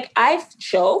 Like, I've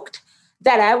joked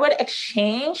that I would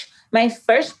exchange my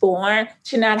firstborn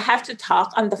to not have to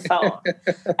talk on the phone.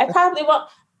 I probably will.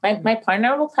 My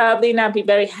partner will probably not be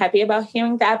very happy about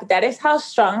hearing that, but that is how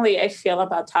strongly I feel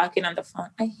about talking on the phone.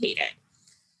 I hate it.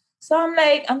 So I'm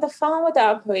like on the phone with the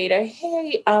operator.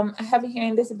 Hey, I have a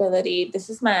hearing disability. This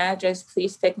is my address.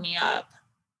 Please pick me up.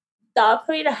 The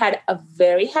operator had a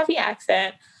very heavy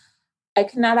accent. I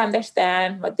could not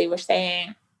understand what they were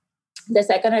saying. The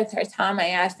second or third time I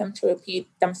asked them to repeat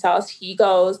themselves, he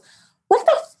goes, what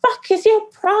the fuck is your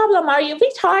problem? Are you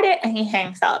retarded? And he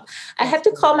hangs up. I had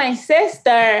to call my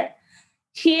sister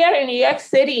here in New York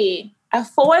City at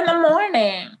 4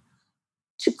 a.m.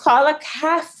 to call a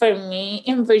cab for me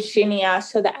in Virginia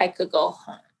so that I could go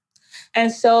home.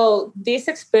 And so these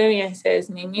experiences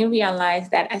made me realize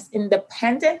that as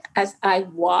independent as I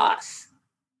was,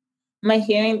 my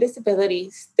hearing disability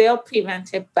still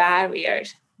prevented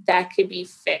barriers that could be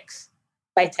fixed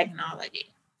by technology.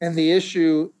 And the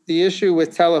issue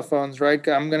with telephones, right?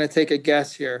 I'm going to take a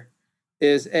guess here,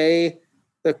 is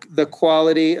the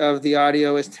quality of the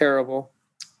audio is terrible.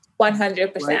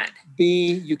 100%. Right?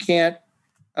 B, you can't.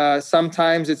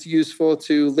 Sometimes it's useful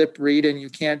to lip read, and you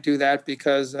can't do that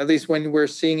because, at least when we're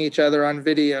seeing each other on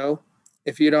video,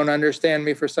 if you don't understand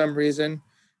me for some reason,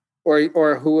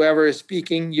 or whoever is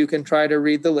speaking, you can try to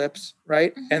read the lips,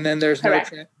 right? And then there's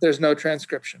no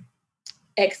transcription.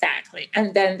 Exactly.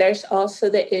 And then there's also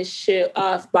the issue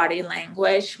of body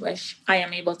language, which I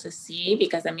am able to see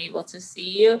because I'm able to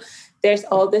see you. There's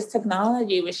all this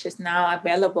technology which is now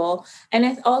available. And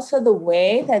it's also the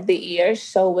way that the ears.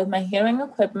 So with my hearing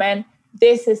equipment,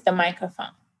 this is the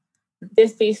microphone,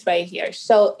 this piece right here.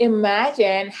 So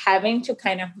imagine having to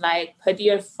kind of like put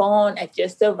your phone at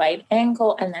just the right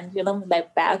angle and then dealing with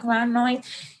like background noise.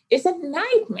 It's a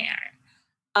nightmare.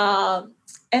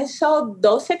 And so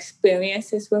those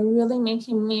experiences were really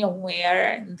making me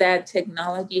aware that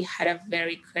technology had a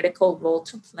very critical role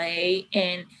to play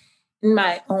in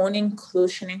my own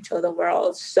inclusion into the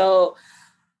world. So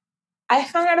I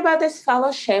found out about this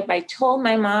fellowship. I told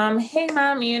my mom, hey,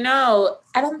 Mom,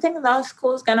 I don't think law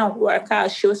school is going to work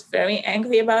out. She was very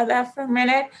angry about that for a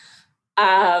minute.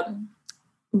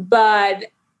 But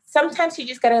sometimes you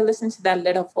just got to listen to that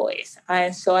little voice.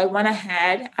 And so I went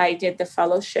ahead. I did the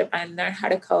fellowship. I learned how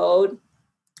to code.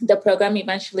 the program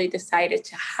eventually decided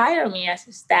to hire me as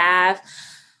a staff.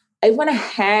 I went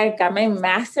ahead, got my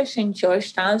master's in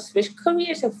Georgetown, switched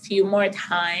careers a few more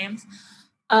times.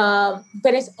 But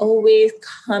it's always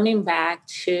coming back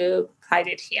to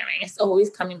private hearing. It's always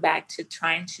coming back to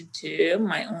trying to do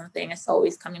my own thing. It's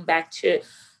always coming back to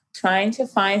trying to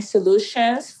find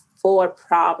solutions for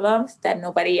problems that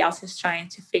nobody else is trying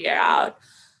to figure out.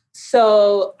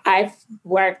 So I've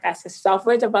worked as a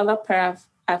software developer.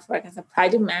 I've worked as a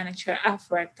project manager.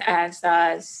 I've worked as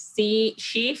a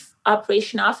chief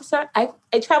operation officer. I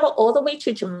travel all the way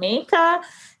to Jamaica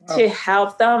to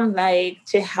help them,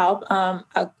 to help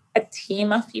a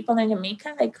team of people in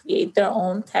Jamaica, create their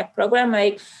own tech program.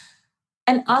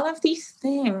 And all of these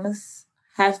things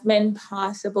have been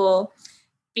possible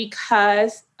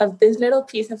because of this little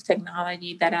piece of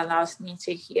technology that allows me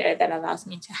to hear, that allows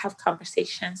me to have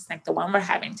conversations like the one we're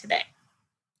having today.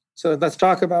 So let's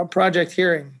talk about Project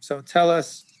Hearing. So tell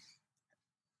us,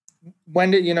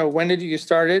 when did you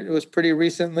start it? It was pretty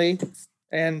recently.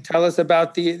 And tell us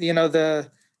about the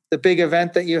big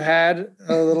event that you had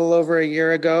a little over a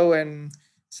year ago and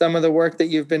some of the work that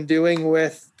you've been doing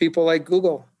with people like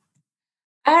Google.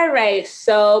 All right.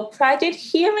 So Project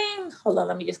Hearing, hold on,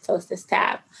 let me just close this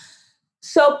tab.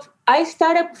 So I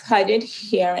started Project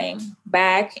Hearing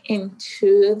back in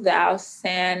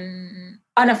 2000,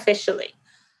 unofficially,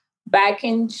 back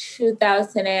in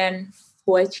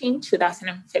 2014,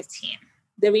 2015.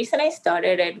 The reason I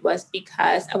started it was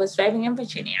because I was driving in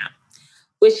Virginia,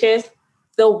 which is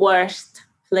the worst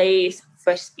place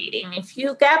for speeding. If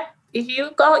you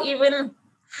go even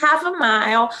half a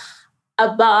mile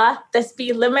above the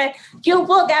speed limit, you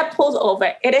will get pulled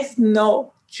over. It is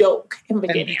no joke in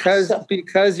Virginia. And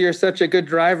because you're such a good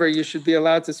driver, you should be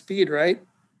allowed to speed, right?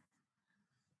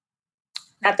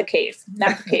 Not the case.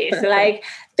 I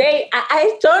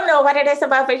don't know what it is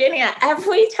about Virginia.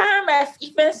 Every time I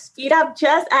even speed up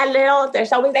just a little,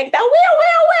 there's always like the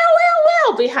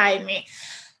wheel behind me.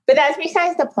 But that's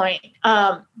besides the point.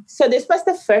 So this was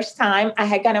the first time I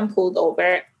had gotten pulled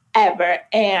over ever.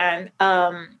 And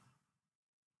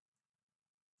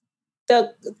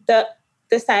the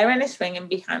siren is ringing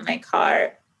behind my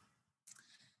car.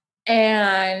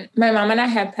 And my mom and I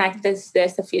had practiced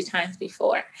this a few times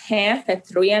before. Hands at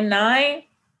 3 and 9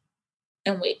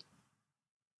 and wait.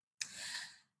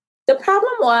 The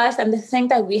problem was, and the thing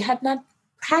that we had not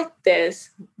practiced,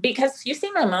 because you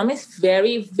see, my mom is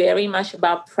very, very much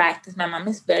about practice. My mom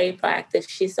is very proactive.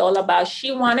 She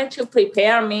wanted to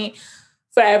prepare me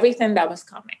for everything that was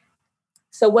coming.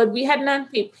 So what we had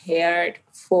not prepared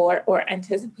for or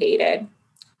anticipated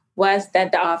was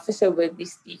that the officer would be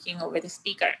speaking over the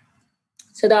speaker.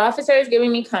 So the officer is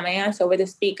giving me commands over the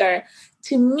speaker.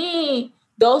 To me,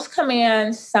 those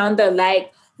commands sounded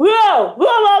like, whoa, whoa, whoa,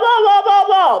 whoa, whoa, whoa,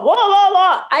 whoa, whoa, whoa,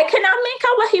 whoa. I cannot make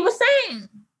out what he was saying.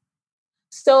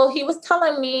 So he was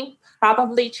telling me,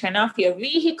 probably turn off your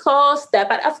vehicle,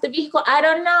 step out of the vehicle. I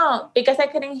don't know, because I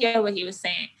couldn't hear what he was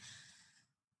saying.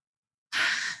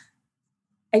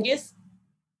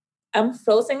 I'm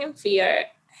frozen in fear,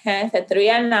 hands at 3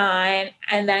 and 9,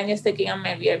 and then just looking at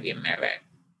my rearview mirror.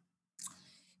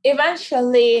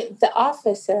 Eventually, the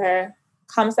officer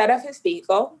comes out of his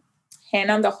vehicle,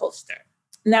 hand on the holster.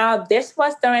 Now, this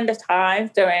was during it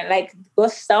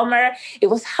was summer, it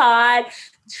was hot,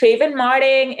 Trayvon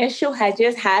Martin issue had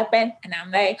just happened, and I'm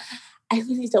like, I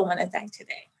really don't want to die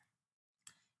today.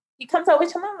 He comes over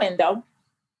to my window.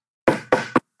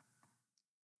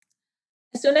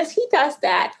 As soon as he does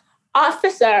that,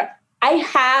 officer, I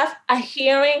have a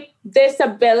hearing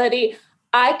disability.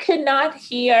 I could not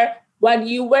hear what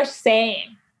you were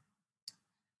saying.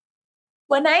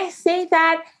 When I say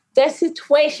that, the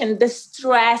situation, the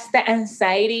stress, the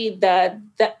anxiety, the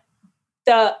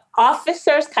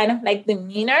officer's kind of like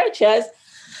demeanor, just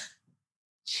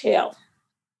chill.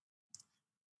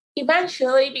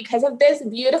 Eventually, because of this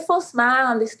beautiful smile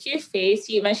on this cute face,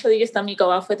 he eventually just let me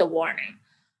go off with a warning.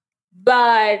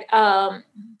 But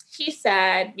he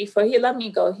said, before he let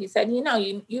me go, he said,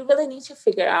 you really need to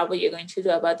figure out what you're going to do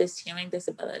about this hearing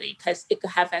disability because it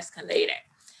could have escalated.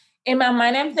 In my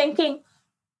mind, I'm thinking,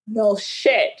 no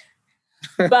shit.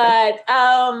 But,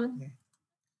 and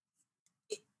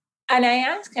I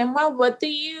asked him, well, what do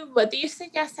you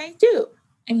suggest I do?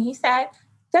 And he said,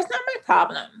 that's not my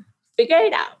problem. Figure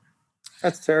it out.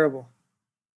 That's terrible.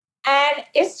 And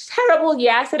it's terrible.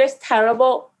 Yes, it is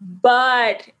terrible.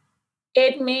 But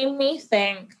it made me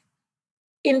think,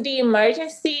 in the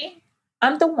emergency,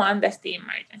 I'm the one that's the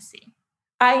emergency.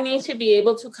 I need to be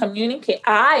able to communicate.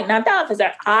 Not the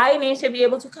officer. I need to be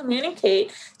able to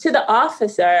communicate to the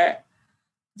officer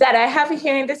that I have a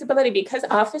hearing disability because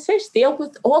officers deal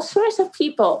with all sorts of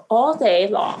people all day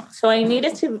long. So I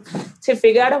needed to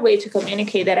figure out a way to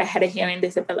communicate that I had a hearing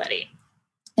disability.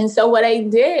 And so what I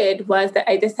did was that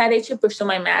I decided to pursue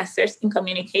my master's in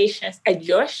communications at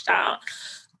Georgetown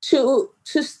to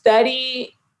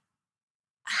study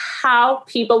how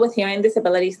people with hearing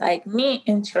disabilities like me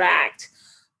interact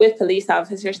with police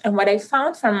officers. And what I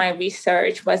found from my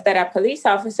research was that a police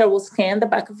officer will scan the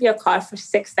back of your car for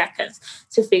 6 seconds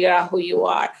to figure out who you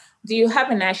are. Do you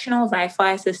have a National Rifle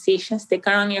Association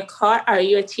sticker on your car? Are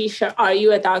you a teacher? Are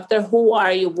you a doctor? Who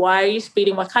are you? Why are you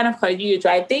speeding? What kind of car do you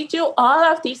drive? They do all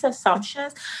of these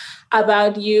assumptions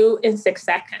about you in 6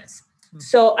 seconds.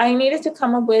 So I needed to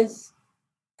come up with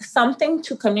something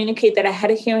to communicate that I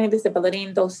had a hearing disability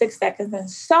in those 6 seconds. And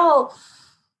so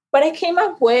what I came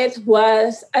up with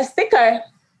was a sticker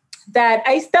that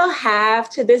I still have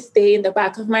to this day in the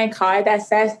back of my car that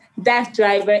says deaf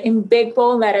driver in big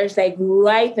bold letters, like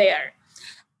right there.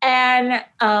 And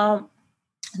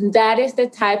that is the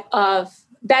type of,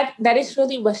 that is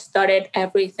really what started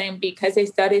everything, because I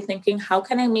started thinking, how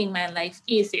can I make my life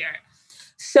easier?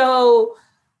 So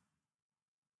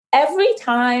every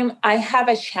time I have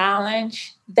a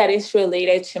challenge that is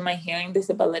related to my hearing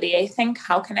disability, I think,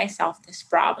 how can I solve this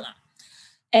problem?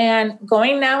 And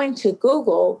going now into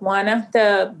Google, one of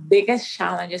the biggest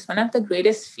challenges, one of the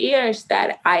greatest fears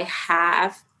that I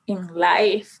have in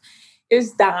life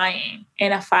is dying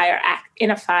in a fire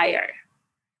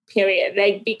period.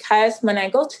 Like, because when I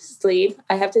go to sleep,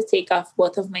 I have to take off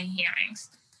both of my hearings.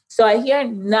 So I hear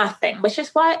nothing, which is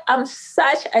why I'm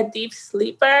such a deep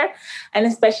sleeper. And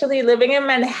especially living in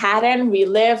Manhattan, we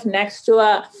live next to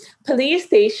a police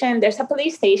station. There's a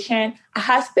police station, a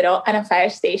hospital, and a fire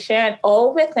station,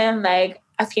 all within like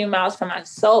a few miles from us.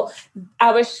 So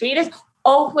our street is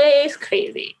always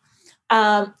crazy.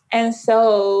 And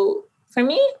so for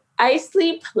me, I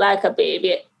sleep like a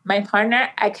baby. My partner,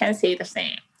 I can say the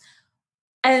same.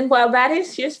 And while that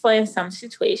is useful in some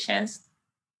situations,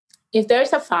 if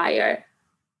there's a fire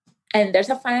and there's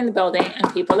a fire in the building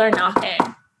and people are knocking,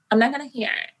 I'm not going to hear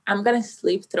it. I'm going to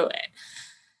sleep through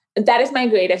it. That is my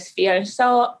greatest fear. And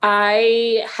so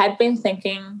I had been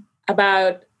thinking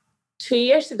about 2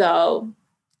 years ago,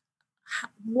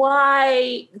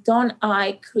 why don't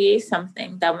I create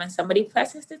something that when somebody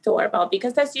presses the doorbell,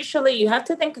 because that's usually, you have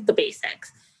to think of the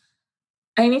basics.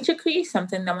 I need to create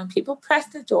something that when people press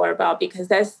the doorbell, because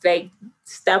that's like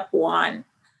step one,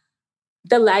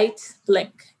 the lights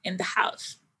blink in the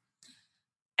house.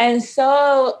 And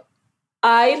so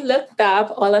I looked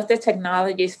up all of the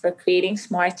technologies for creating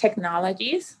smart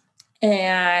technologies,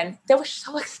 and they were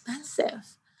so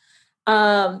expensive.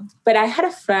 But I had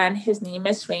a friend, his name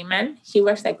is Raymond. He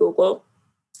works at Google.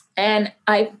 And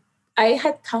I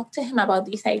had talked to him about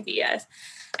these ideas.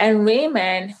 And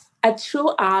Raymond, a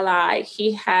true ally,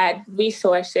 he had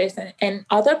resources and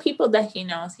other people that he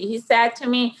knows. He said to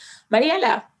me,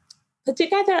 Mariella, put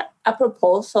together a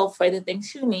proposal for the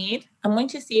things you need. I'm going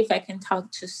to see if I can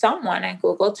talk to someone at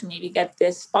Google to maybe get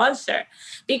this sponsor.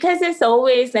 Because it's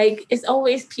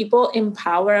always people in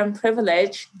power and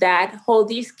privilege that hold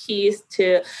these keys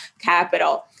to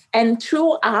capital. And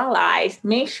true allies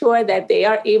make sure that they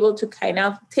are able to kind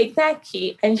of take that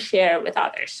key and share it with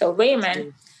others. So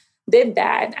Raymond did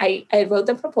that. I wrote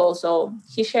the proposal.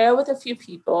 He shared it with a few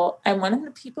people. And one of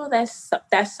the people that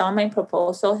saw my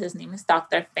proposal, his name is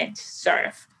Dr. Vince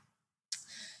Cerf.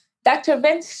 Dr.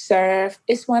 Vince Cerf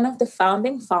is one of the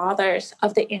founding fathers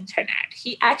of the internet.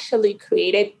 He actually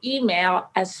created email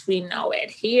as we know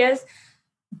it. He is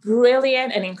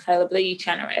brilliant and incredibly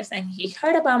generous. And he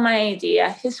heard about my idea.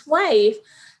 His wife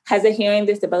has a hearing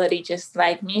disability just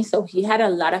like me, so he had a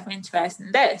lot of interest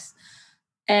in this.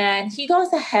 And he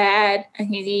goes ahead and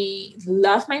he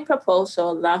loved my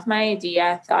proposal, loved my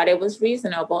idea, thought it was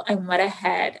reasonable, and went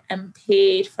ahead and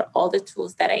paid for all the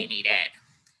tools that I needed.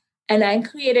 And I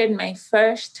created my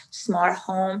first smart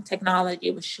home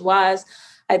technology, which was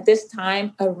at this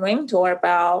time a Ring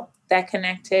doorbell that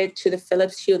connected to the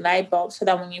Philips Hue light bulb, so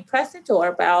that when you press the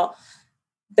doorbell,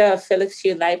 the Philips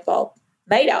Hue light bulb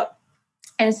light up.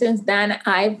 And since then,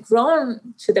 I've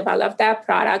grown to develop that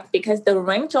product because the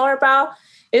Ring doorbell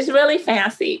is really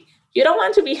fancy. You don't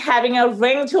want to be having a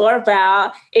Ring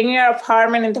doorbell in your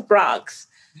apartment in the Bronx.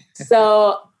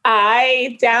 So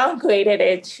I downgraded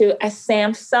it to a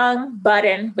Samsung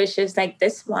button, which is like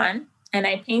this one. And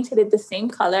I painted it the same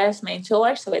color as my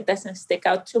door so it doesn't stick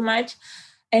out too much.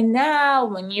 And now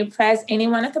when you press any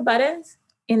one of the buttons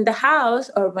in the house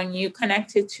or when you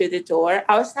connect it to the door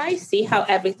outside, see how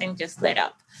everything just lit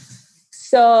up.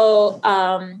 So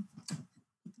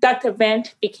Dr.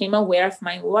 Vent became aware of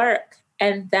my work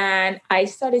And then I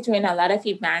started doing a lot of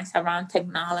events around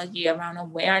technology, around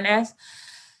awareness.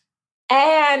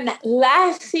 And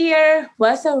last year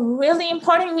was a really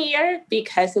important year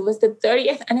because it was the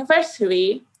 30th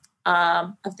anniversary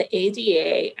of the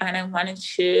ADA. And I wanted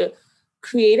to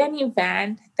create an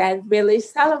event that really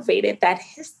celebrated that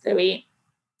history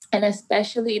and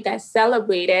especially that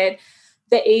celebrated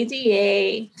the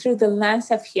ADA through the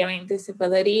lens of hearing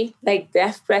disability, like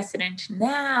deaf president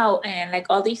now, and like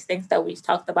all these things that we've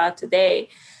talked about today.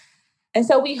 And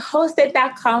so we hosted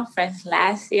that conference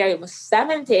last year. It was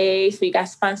 7 days. We got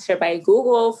sponsored by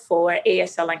Google for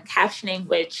ASL and captioning,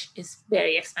 which is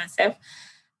very expensive.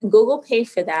 Google paid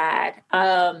for that.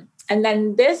 And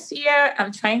then this year,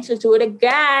 I'm trying to do it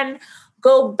again.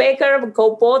 Go bigger,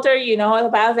 go bolder. You know all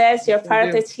about this. You're part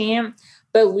of the team.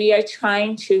 But we are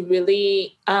trying to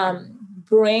really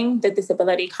bring the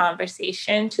disability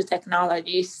conversation to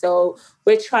technology. So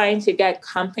we're trying to get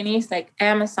companies like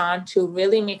Amazon to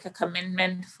really make a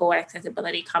commitment for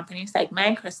accessibility companies like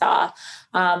Microsoft.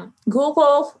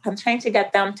 Google, I'm trying to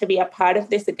get them to be a part of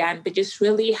this again, but just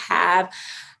really have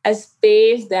a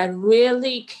space that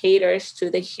really caters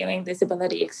to the hearing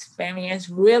disability experience,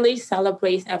 really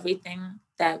celebrates everything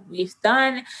that we've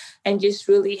done, and just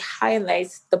really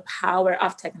highlights the power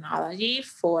of technology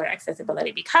for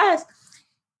accessibility, because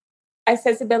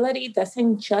accessibility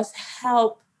doesn't just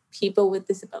help people with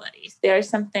disabilities. There's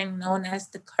something known as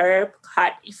the curb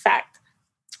cut effect.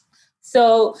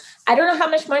 So I don't know how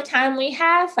much more time we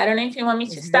have. I don't know if you want me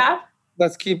to stop.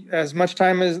 Let's keep as much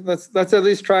time as let's at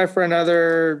least try for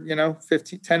another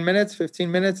 10 minutes,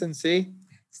 15 minutes and see.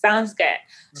 Sounds good. Okay.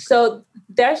 So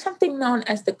there's something known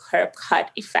as the curb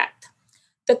cut effect.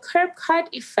 The curb cut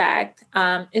effect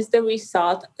is the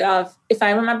result of, if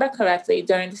I remember correctly,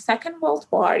 during the Second World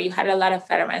War, you had a lot of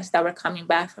veterans that were coming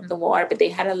back from the war, but they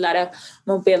had a lot of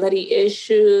mobility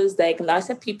issues, like lots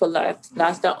of people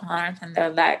lost their arms and their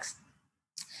legs.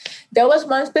 There was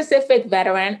one specific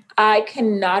veteran, I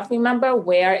cannot remember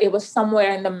where, it was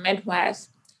somewhere in the Midwest,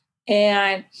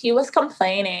 and he was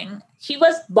complaining. He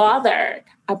was bothered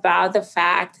about the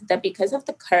fact that because of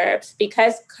the curb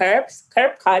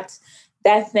cuts,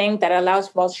 that thing that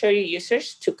allows wheelchair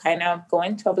users to kind of go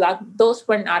into a block, those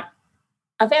were not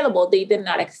available. They did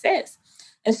not exist.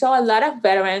 And so a lot of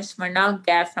veterans were not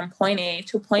get from point A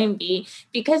to point B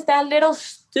because that little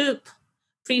stoop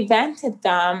prevented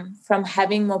them from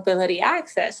having mobility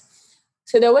access.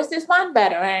 So there was this one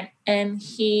veteran, and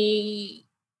he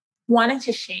wanted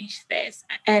to change this.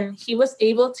 And he was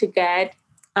able to get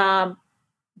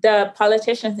the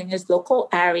politicians in his local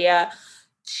area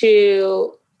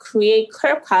to create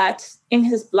curb cuts in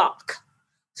his block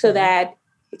so that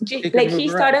he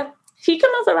can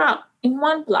move around in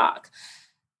one block.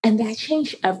 And that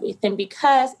changed everything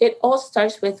because it all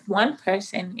starts with one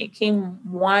person making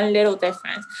one little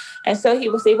difference. And so he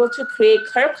was able to create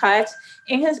curb cuts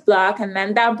in his block, and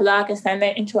then that block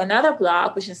extended into another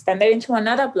block, which extended into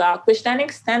another block, which then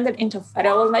extended into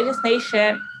federal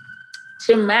legislation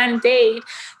to mandate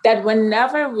that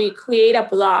whenever we create a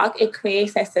block, it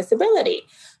creates accessibility.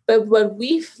 But what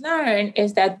we've learned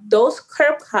is that those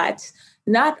curb cuts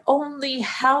not only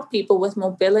help people with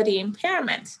mobility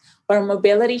impairments or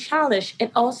mobility challenge,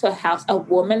 it also helps a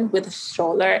woman with a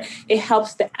stroller. It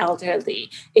helps the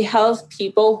elderly. It helps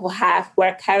people who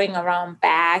are carrying around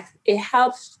bags. It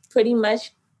helps pretty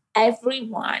much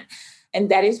everyone. And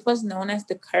that is what's known as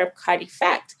the curb cut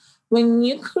effect. When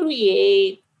you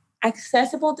create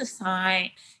accessible design,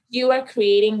 you are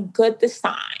creating good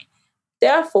design.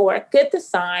 Therefore, good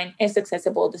design is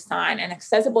accessible design, and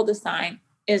accessible design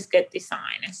is good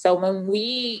design. And so when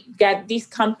we get these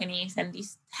companies and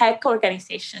these tech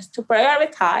organizations to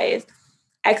prioritize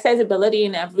accessibility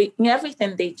in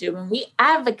everything they do, when we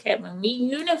advocate, when we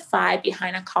unify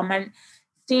behind a common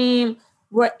theme,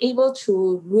 we're able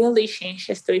to really change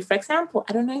history. For example,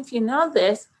 I don't know if you know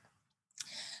this,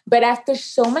 but after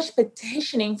so much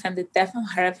petitioning from the deaf and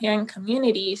hard of hearing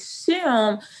community,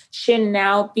 Zoom should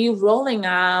now be rolling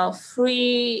out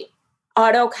free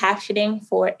auto captioning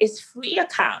for its free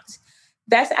accounts.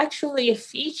 That's actually a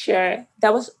feature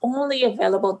that was only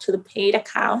available to the paid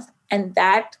accounts, and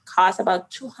that costs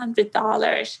about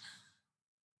 $200,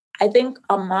 I think,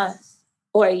 a month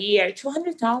or a year.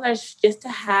 $200 just to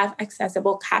have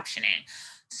accessible captioning.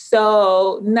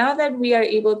 So now that we are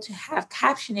able to have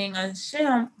captioning on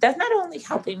Zoom, that's not only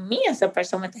helping me as a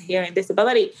person with a hearing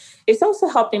disability, it's also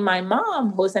helping my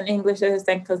mom, who's an English as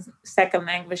a second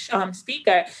language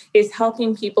speaker. It's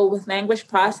helping people with language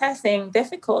processing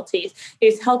difficulties.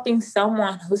 It's helping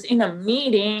someone who's in a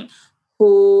meeting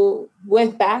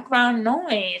with background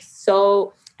noise.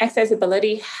 So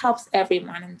accessibility helps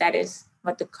everyone, and that is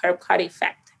what the curb cut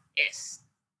effect is.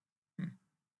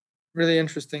 Really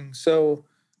interesting. So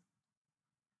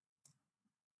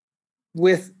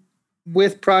with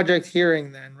Project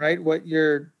Hearing then, right? What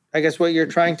you're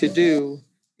trying to do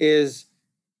is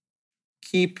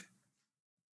keep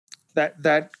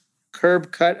that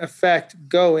curb cut effect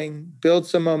going, build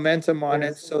some momentum on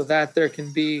it so that there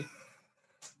can be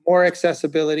more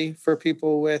accessibility for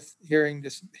people with hearing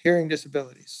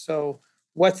disabilities. So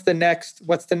what's the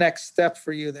next step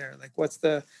for you there? Like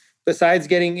besides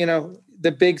getting,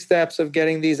 the big steps of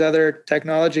getting these other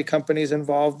technology companies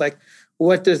involved, like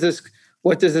what does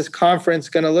this conference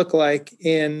going to look like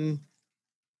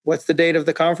what's the date of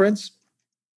the conference?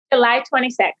 July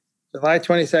 22nd. July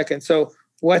 22nd. So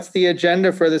what's the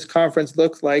agenda for this conference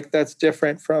look like that's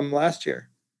different from last year?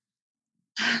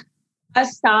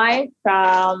 Aside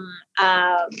from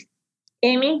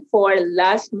aiming for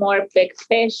less, more big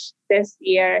fish this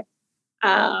year,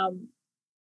 I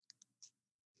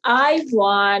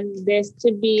want this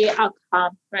to be a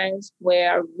conference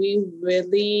where we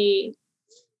really,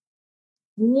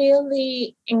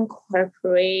 really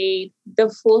incorporate the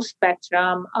full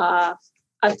spectrum of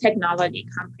technology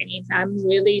companies. I'm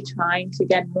really trying to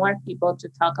get more people to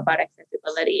talk about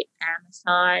accessibility.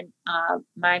 Amazon,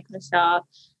 Microsoft,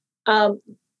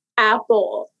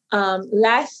 Apple.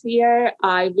 Last year,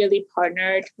 I really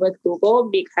partnered with Google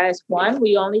because one,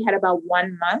 we only had about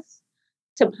 1 month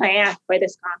to plan for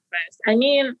this conference. I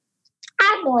mean, I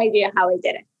have no idea how I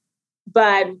did it,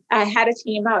 but I had a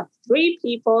team of 3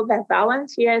 people that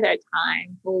volunteer their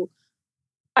time who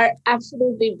are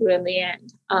absolutely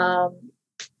brilliant.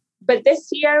 But this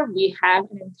year, we have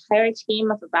an entire team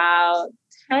of about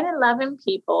 10, 11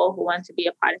 people who want to be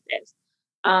a part of this.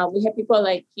 We have people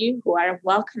like you who are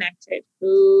well connected,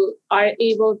 who are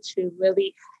able to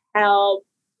really help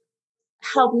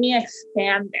me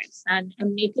expand this and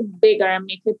make it bigger and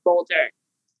make it bolder.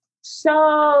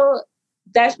 So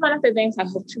that's one of the things I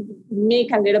hope to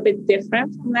make a little bit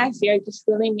different from last year, just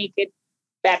really make it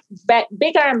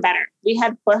bigger and better. We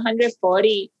had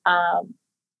 440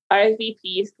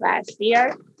 RSVPs last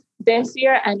year. This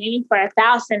year, I'm aiming for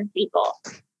 1,000 people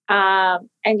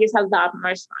and just a lot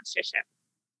more sponsorship.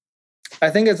 I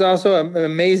think it's also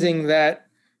amazing that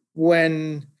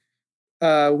when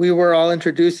we were all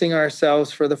introducing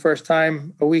ourselves for the first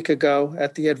time a week ago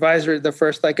at the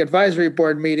first advisory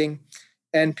board meeting,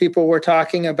 and people were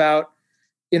talking about,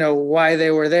 why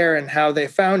they were there and how they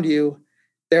found you.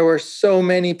 There were so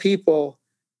many people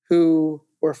who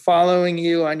were following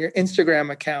you on your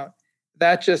Instagram account.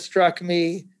 That just struck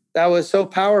me. That was so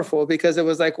powerful because it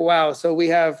was like, wow. So we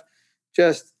have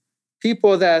just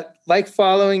people that like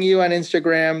following you on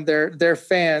Instagram. They're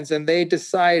fans, and they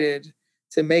decided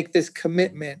to make this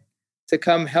commitment to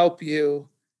come help you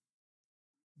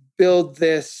build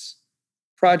this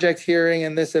Project Hearing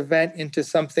and this event into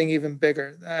something even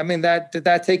bigger. I mean, did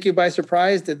that take you by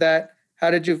surprise?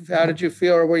 How did you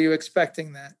feel, or were you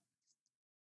expecting that?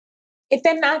 It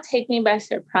did not take me by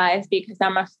surprise because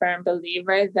I'm a firm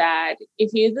believer that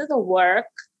if you do the work,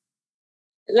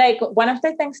 like one of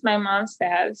the things my mom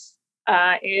says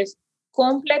is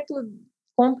cumple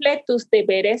tus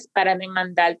deberes para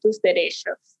demandar tus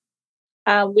derechos,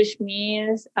 which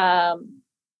means, how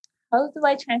do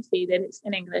I translate it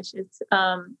in English? It's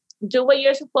do what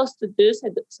you're supposed to do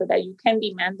so that you can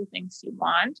demand the things you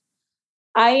want.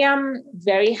 I am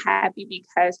very happy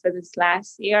because for this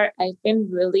last year, I've been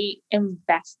really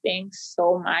investing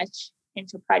so much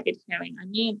into Project Hearing. I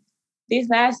mean, these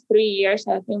last 3 years,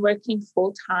 I've been working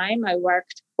full time. I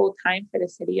worked full time for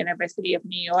the University of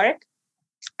New York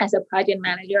as a project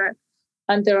manager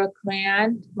under a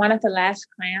grant, one of the last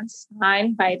grants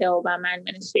signed by the Obama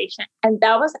administration. And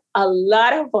that was a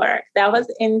lot of work. That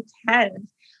was intense.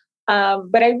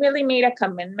 But I really made a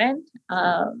commitment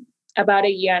about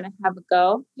 1.5 years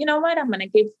ago. You know what? I'm going to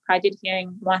give Project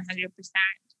Hearing 100%.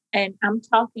 And I'm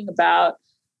talking about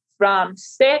from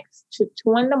 6 to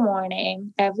 2 in the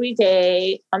morning, every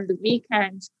day, on the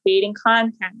weekends, creating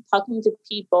content, talking to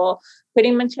people,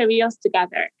 putting materials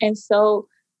together. And so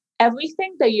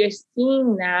everything that you're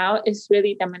seeing now is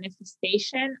really the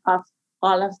manifestation of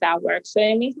all of that work. So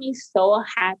it makes me so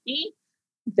happy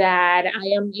that I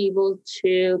am able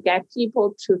to get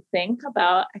people to think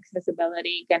about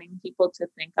accessibility, getting people to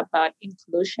think about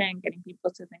inclusion, getting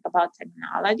people to think about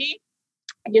technology,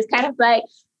 and just kind of like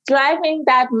driving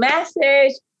that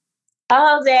message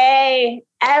all day,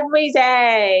 every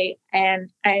day. And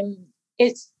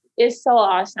it's so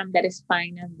awesome that it's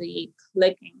finally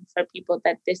clicking for people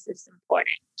that this is important.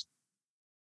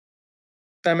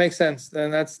 That makes sense.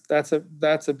 And that's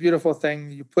a beautiful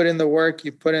thing. You put in the work,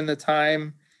 you put in the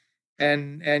time,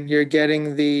 and you're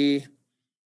getting the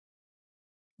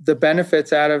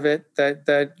benefits out of it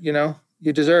that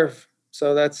you deserve.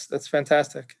 So that's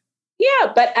fantastic.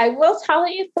 Yeah, but I will tell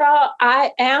you though,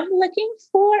 I am looking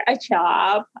for a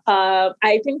job.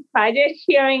 I think project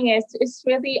hearing is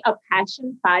really a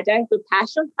passion project. The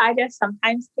passion projects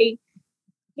sometimes take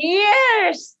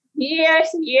years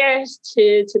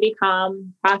to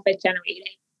become profit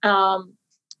generating.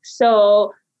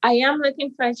 So I am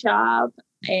looking for a job,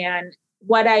 and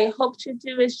what I hope to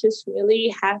do is just really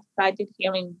have project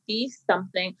hearing be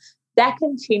something that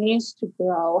continues to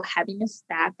grow, having a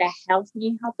staff that helps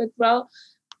me help it grow.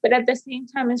 But at the same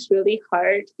time, it's really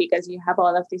hard because you have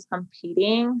all of these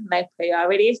competing like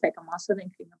priorities. Like I'm also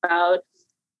thinking about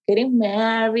getting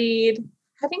married,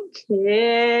 having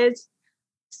kids,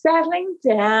 settling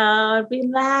down,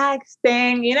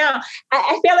 relaxing.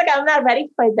 I feel like I'm not ready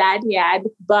for that yet,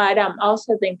 but I'm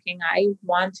also thinking I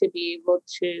want to be able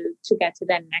to get to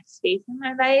that next phase in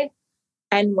my life.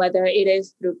 And whether it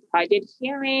is through project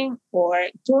hearing or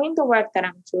doing the work that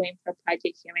I'm doing for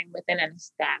project hearing within an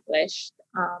established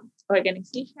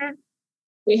organization,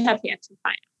 we have yet to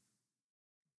find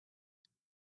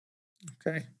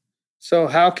Okay. So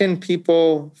how can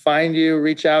people find you,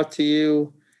 reach out to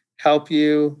you, help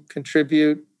you,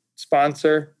 contribute,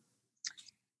 sponsor?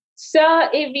 So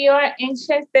if you are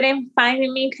interested in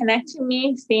finding me, connecting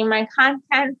me, seeing my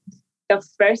content, the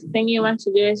first thing you want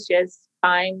to do is just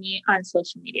find me on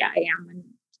social media. I am on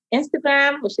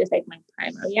Instagram, which is like my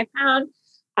primary account,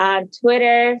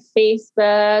 Twitter,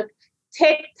 Facebook,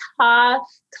 TikTok,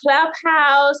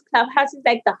 Clubhouse. Clubhouse is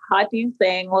like the hot new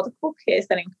thing. All the cool kids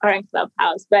that are in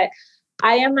Clubhouse. But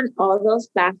I am on all those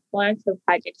platforms for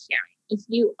Project Hearing. If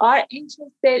you are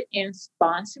interested in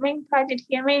sponsoring Project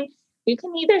Hearing, you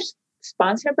can either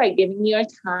sponsor by giving your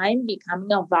time,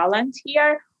 becoming a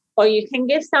volunteer, or you can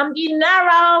give some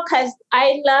dinero because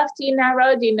I love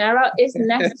dinero. Dinero is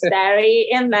necessary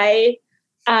in life.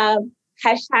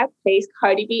 Hashtag plays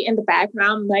Cardi B in the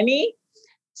background money.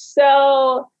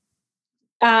 So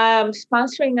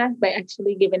sponsoring us by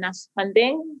actually giving us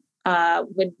funding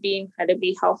would be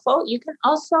incredibly helpful. You can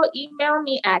also email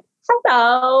me at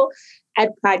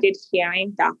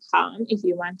hello@projecthearing.com if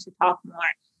you want to talk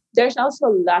more. There's also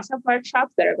lots of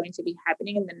workshops that are going to be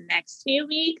happening in the next few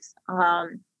weeks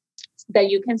that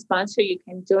you can sponsor, you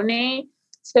can donate.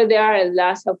 So there are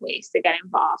lots of ways to get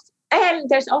involved. And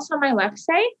there's also my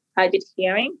website,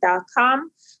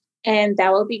 projecthearing.com, and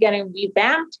that will be getting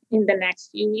revamped in the next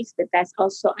few weeks, but that's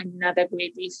also another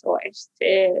great resource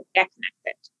to get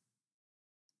connected.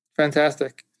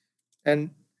 Fantastic.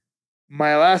 And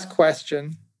my last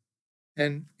question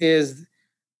is,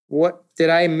 what did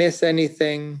I miss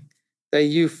anything that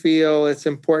you feel it's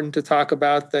important to talk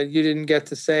about that you didn't get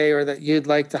to say or that you'd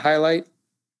like to highlight?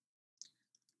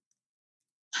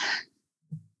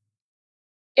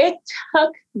 It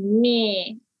took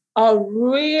me a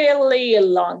really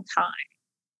long time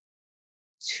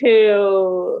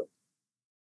to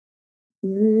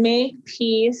make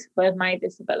peace with my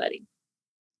disability.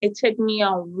 It took me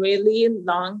a really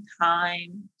long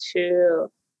time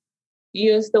to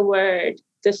use the word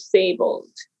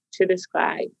disabled to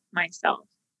describe myself.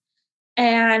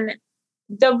 And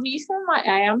the reason why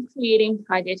I am creating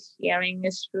Project Hearing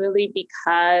is really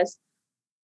because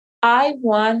I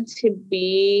want to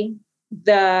be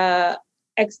the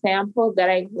example that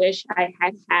I wish I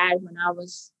had had when I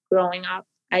was growing up.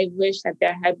 I wish that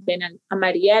there had been a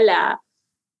Mariella,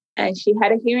 and she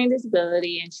had a hearing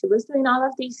disability and she was doing all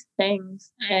of these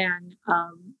things. And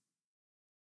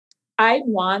I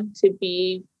want to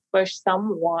be for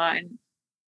someone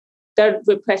the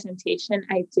representation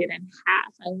I didn't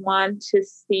have. I want to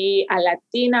see a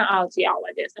Latina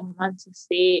audiologist. I want to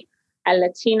see a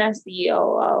Latina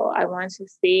COO. I want to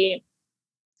see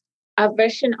a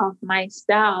version of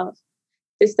myself,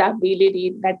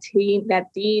 disability,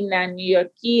 Latina, New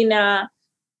Yorkina.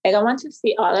 Like I want to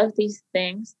see all of these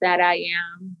things that I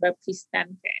am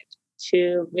represented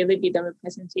to really be the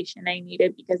representation I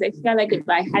needed, because I feel like if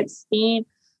I had seen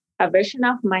a version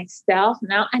of myself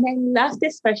now, and I love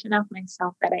this version of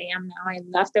myself that I am now, I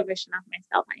love the version of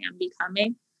myself I am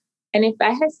becoming. And if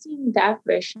I had seen that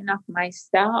version of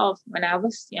myself when I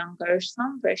was younger,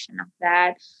 some version of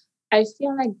that, I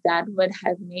feel like that would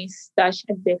have made such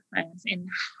a difference in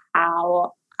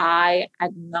how I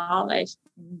acknowledge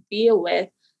and deal with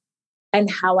and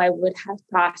how I would have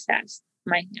processed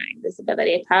my hearing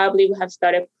disability. I probably would have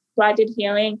started Project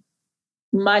Hearing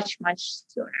much, much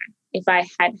sooner if I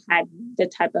had had the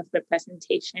type of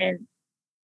representation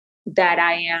that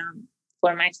I am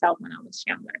for myself when I was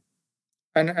younger.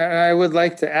 And I would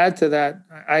like to add to that,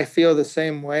 I feel the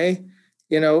same way.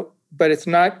 but it's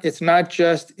not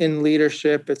just in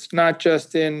leadership. It's not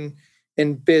just in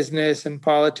business and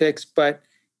politics, but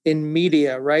in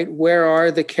media, right? Where are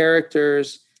the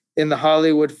characters in the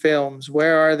Hollywood films?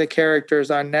 Where are the characters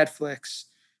on Netflix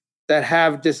that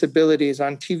have disabilities,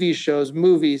 on TV shows,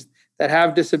 movies that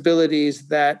have disabilities,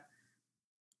 that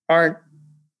aren't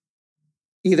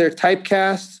either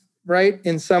typecast, right,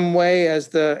 in some way as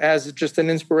just an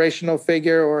inspirational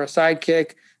figure or a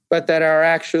sidekick, but that are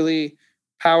actually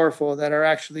powerful, that are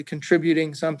actually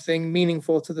contributing something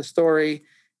meaningful to the story,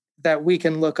 that we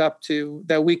can look up to,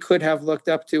 that we could have looked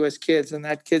up to as kids, and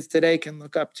that kids today can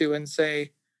look up to and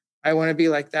say, I want to be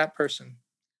like that person.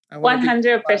 I want to be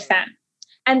 100%.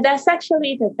 And that's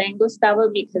actually the thing,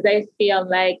 Gustavo, because I feel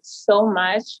like so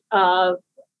much of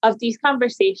these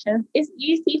conversations is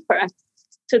easy for us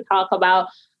to talk about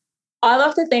all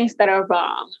of the things that are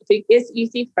wrong. It's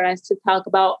easy for us to talk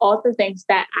about all the things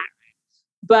that are.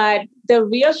 But the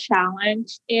real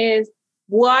challenge is,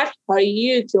 what are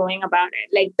you doing about it?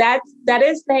 Like that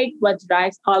is like what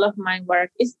drives all of my work.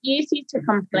 It's easy to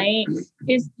complain,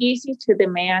 it's easy to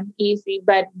demand,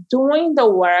 but doing the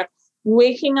work,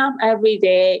 waking up every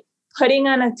day, putting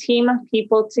on a team of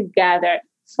people together,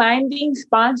 finding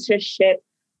sponsorship,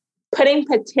 putting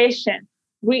petition,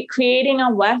 recreating a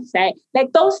website,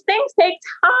 like those things take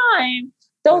time.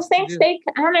 Those things take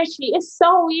energy. It's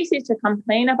so easy to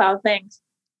complain about things.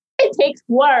 It takes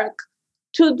work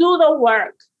to do the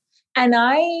work. And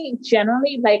I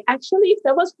generally actually, if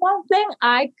there was one thing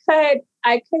I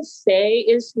could say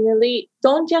is really,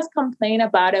 don't just complain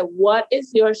about it. What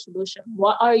is your solution?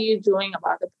 What are you doing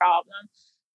about the problem?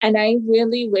 And I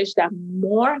really wish that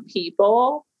more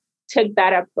people took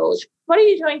that approach. What are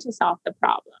you doing to solve the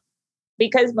problem?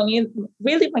 Because when you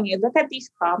look at these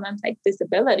problems like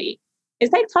disability,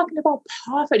 it's like talking about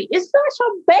poverty. It's such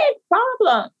a big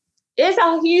problem. It's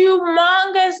a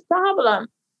humongous problem.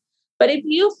 But if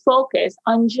you focus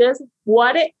on just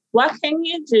what can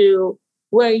you do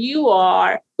where you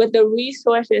are with the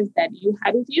resources that you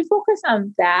have, if you focus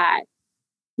on that,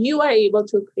 you are able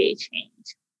to create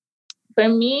change. For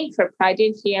me, for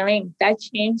Project Hearing, that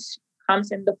change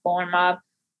comes in the form of,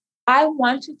 I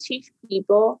want to teach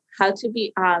people how to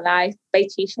be allies by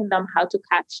teaching them how to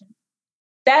caption.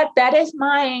 That is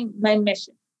my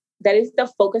mission. That is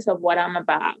the focus of what I'm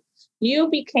about. You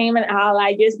became an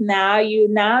ally just now. You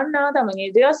now know that when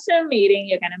you do a Zoom meeting,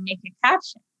 you're going to make a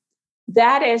caption.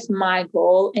 That is my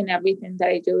goal in everything that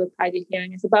I do with Project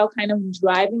Hearing. It's about kind of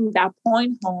driving that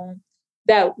point home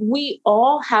that we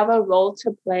all have a role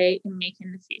to play in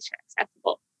making the future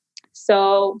accessible.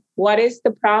 So what is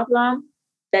the problem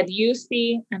that you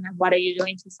see, and what are you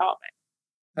doing to solve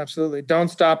it? Absolutely. Don't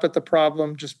stop at the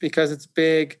problem just because it's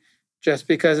big, just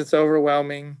because it's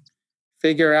overwhelming.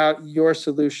 Figure out your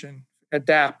solution.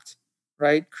 Adapt,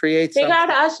 right? Figure out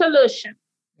a solution.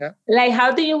 Yeah. Like,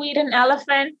 how do you eat an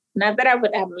elephant? Not that I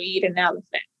would ever eat an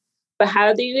elephant, but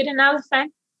how do you eat an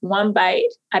elephant? One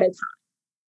bite at a time.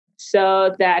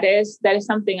 So that is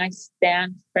something I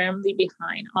stand firmly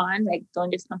behind on. Like,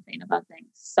 don't just complain about things.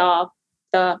 Solve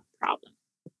the problem.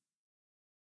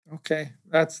 Okay,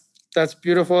 that's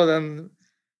beautiful. Then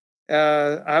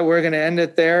we're going to end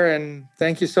it there. And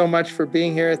thank you so much for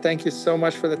being here. Thank you so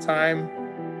much for the time.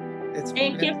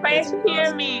 Thank you for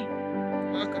hearing me.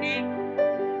 Welcome.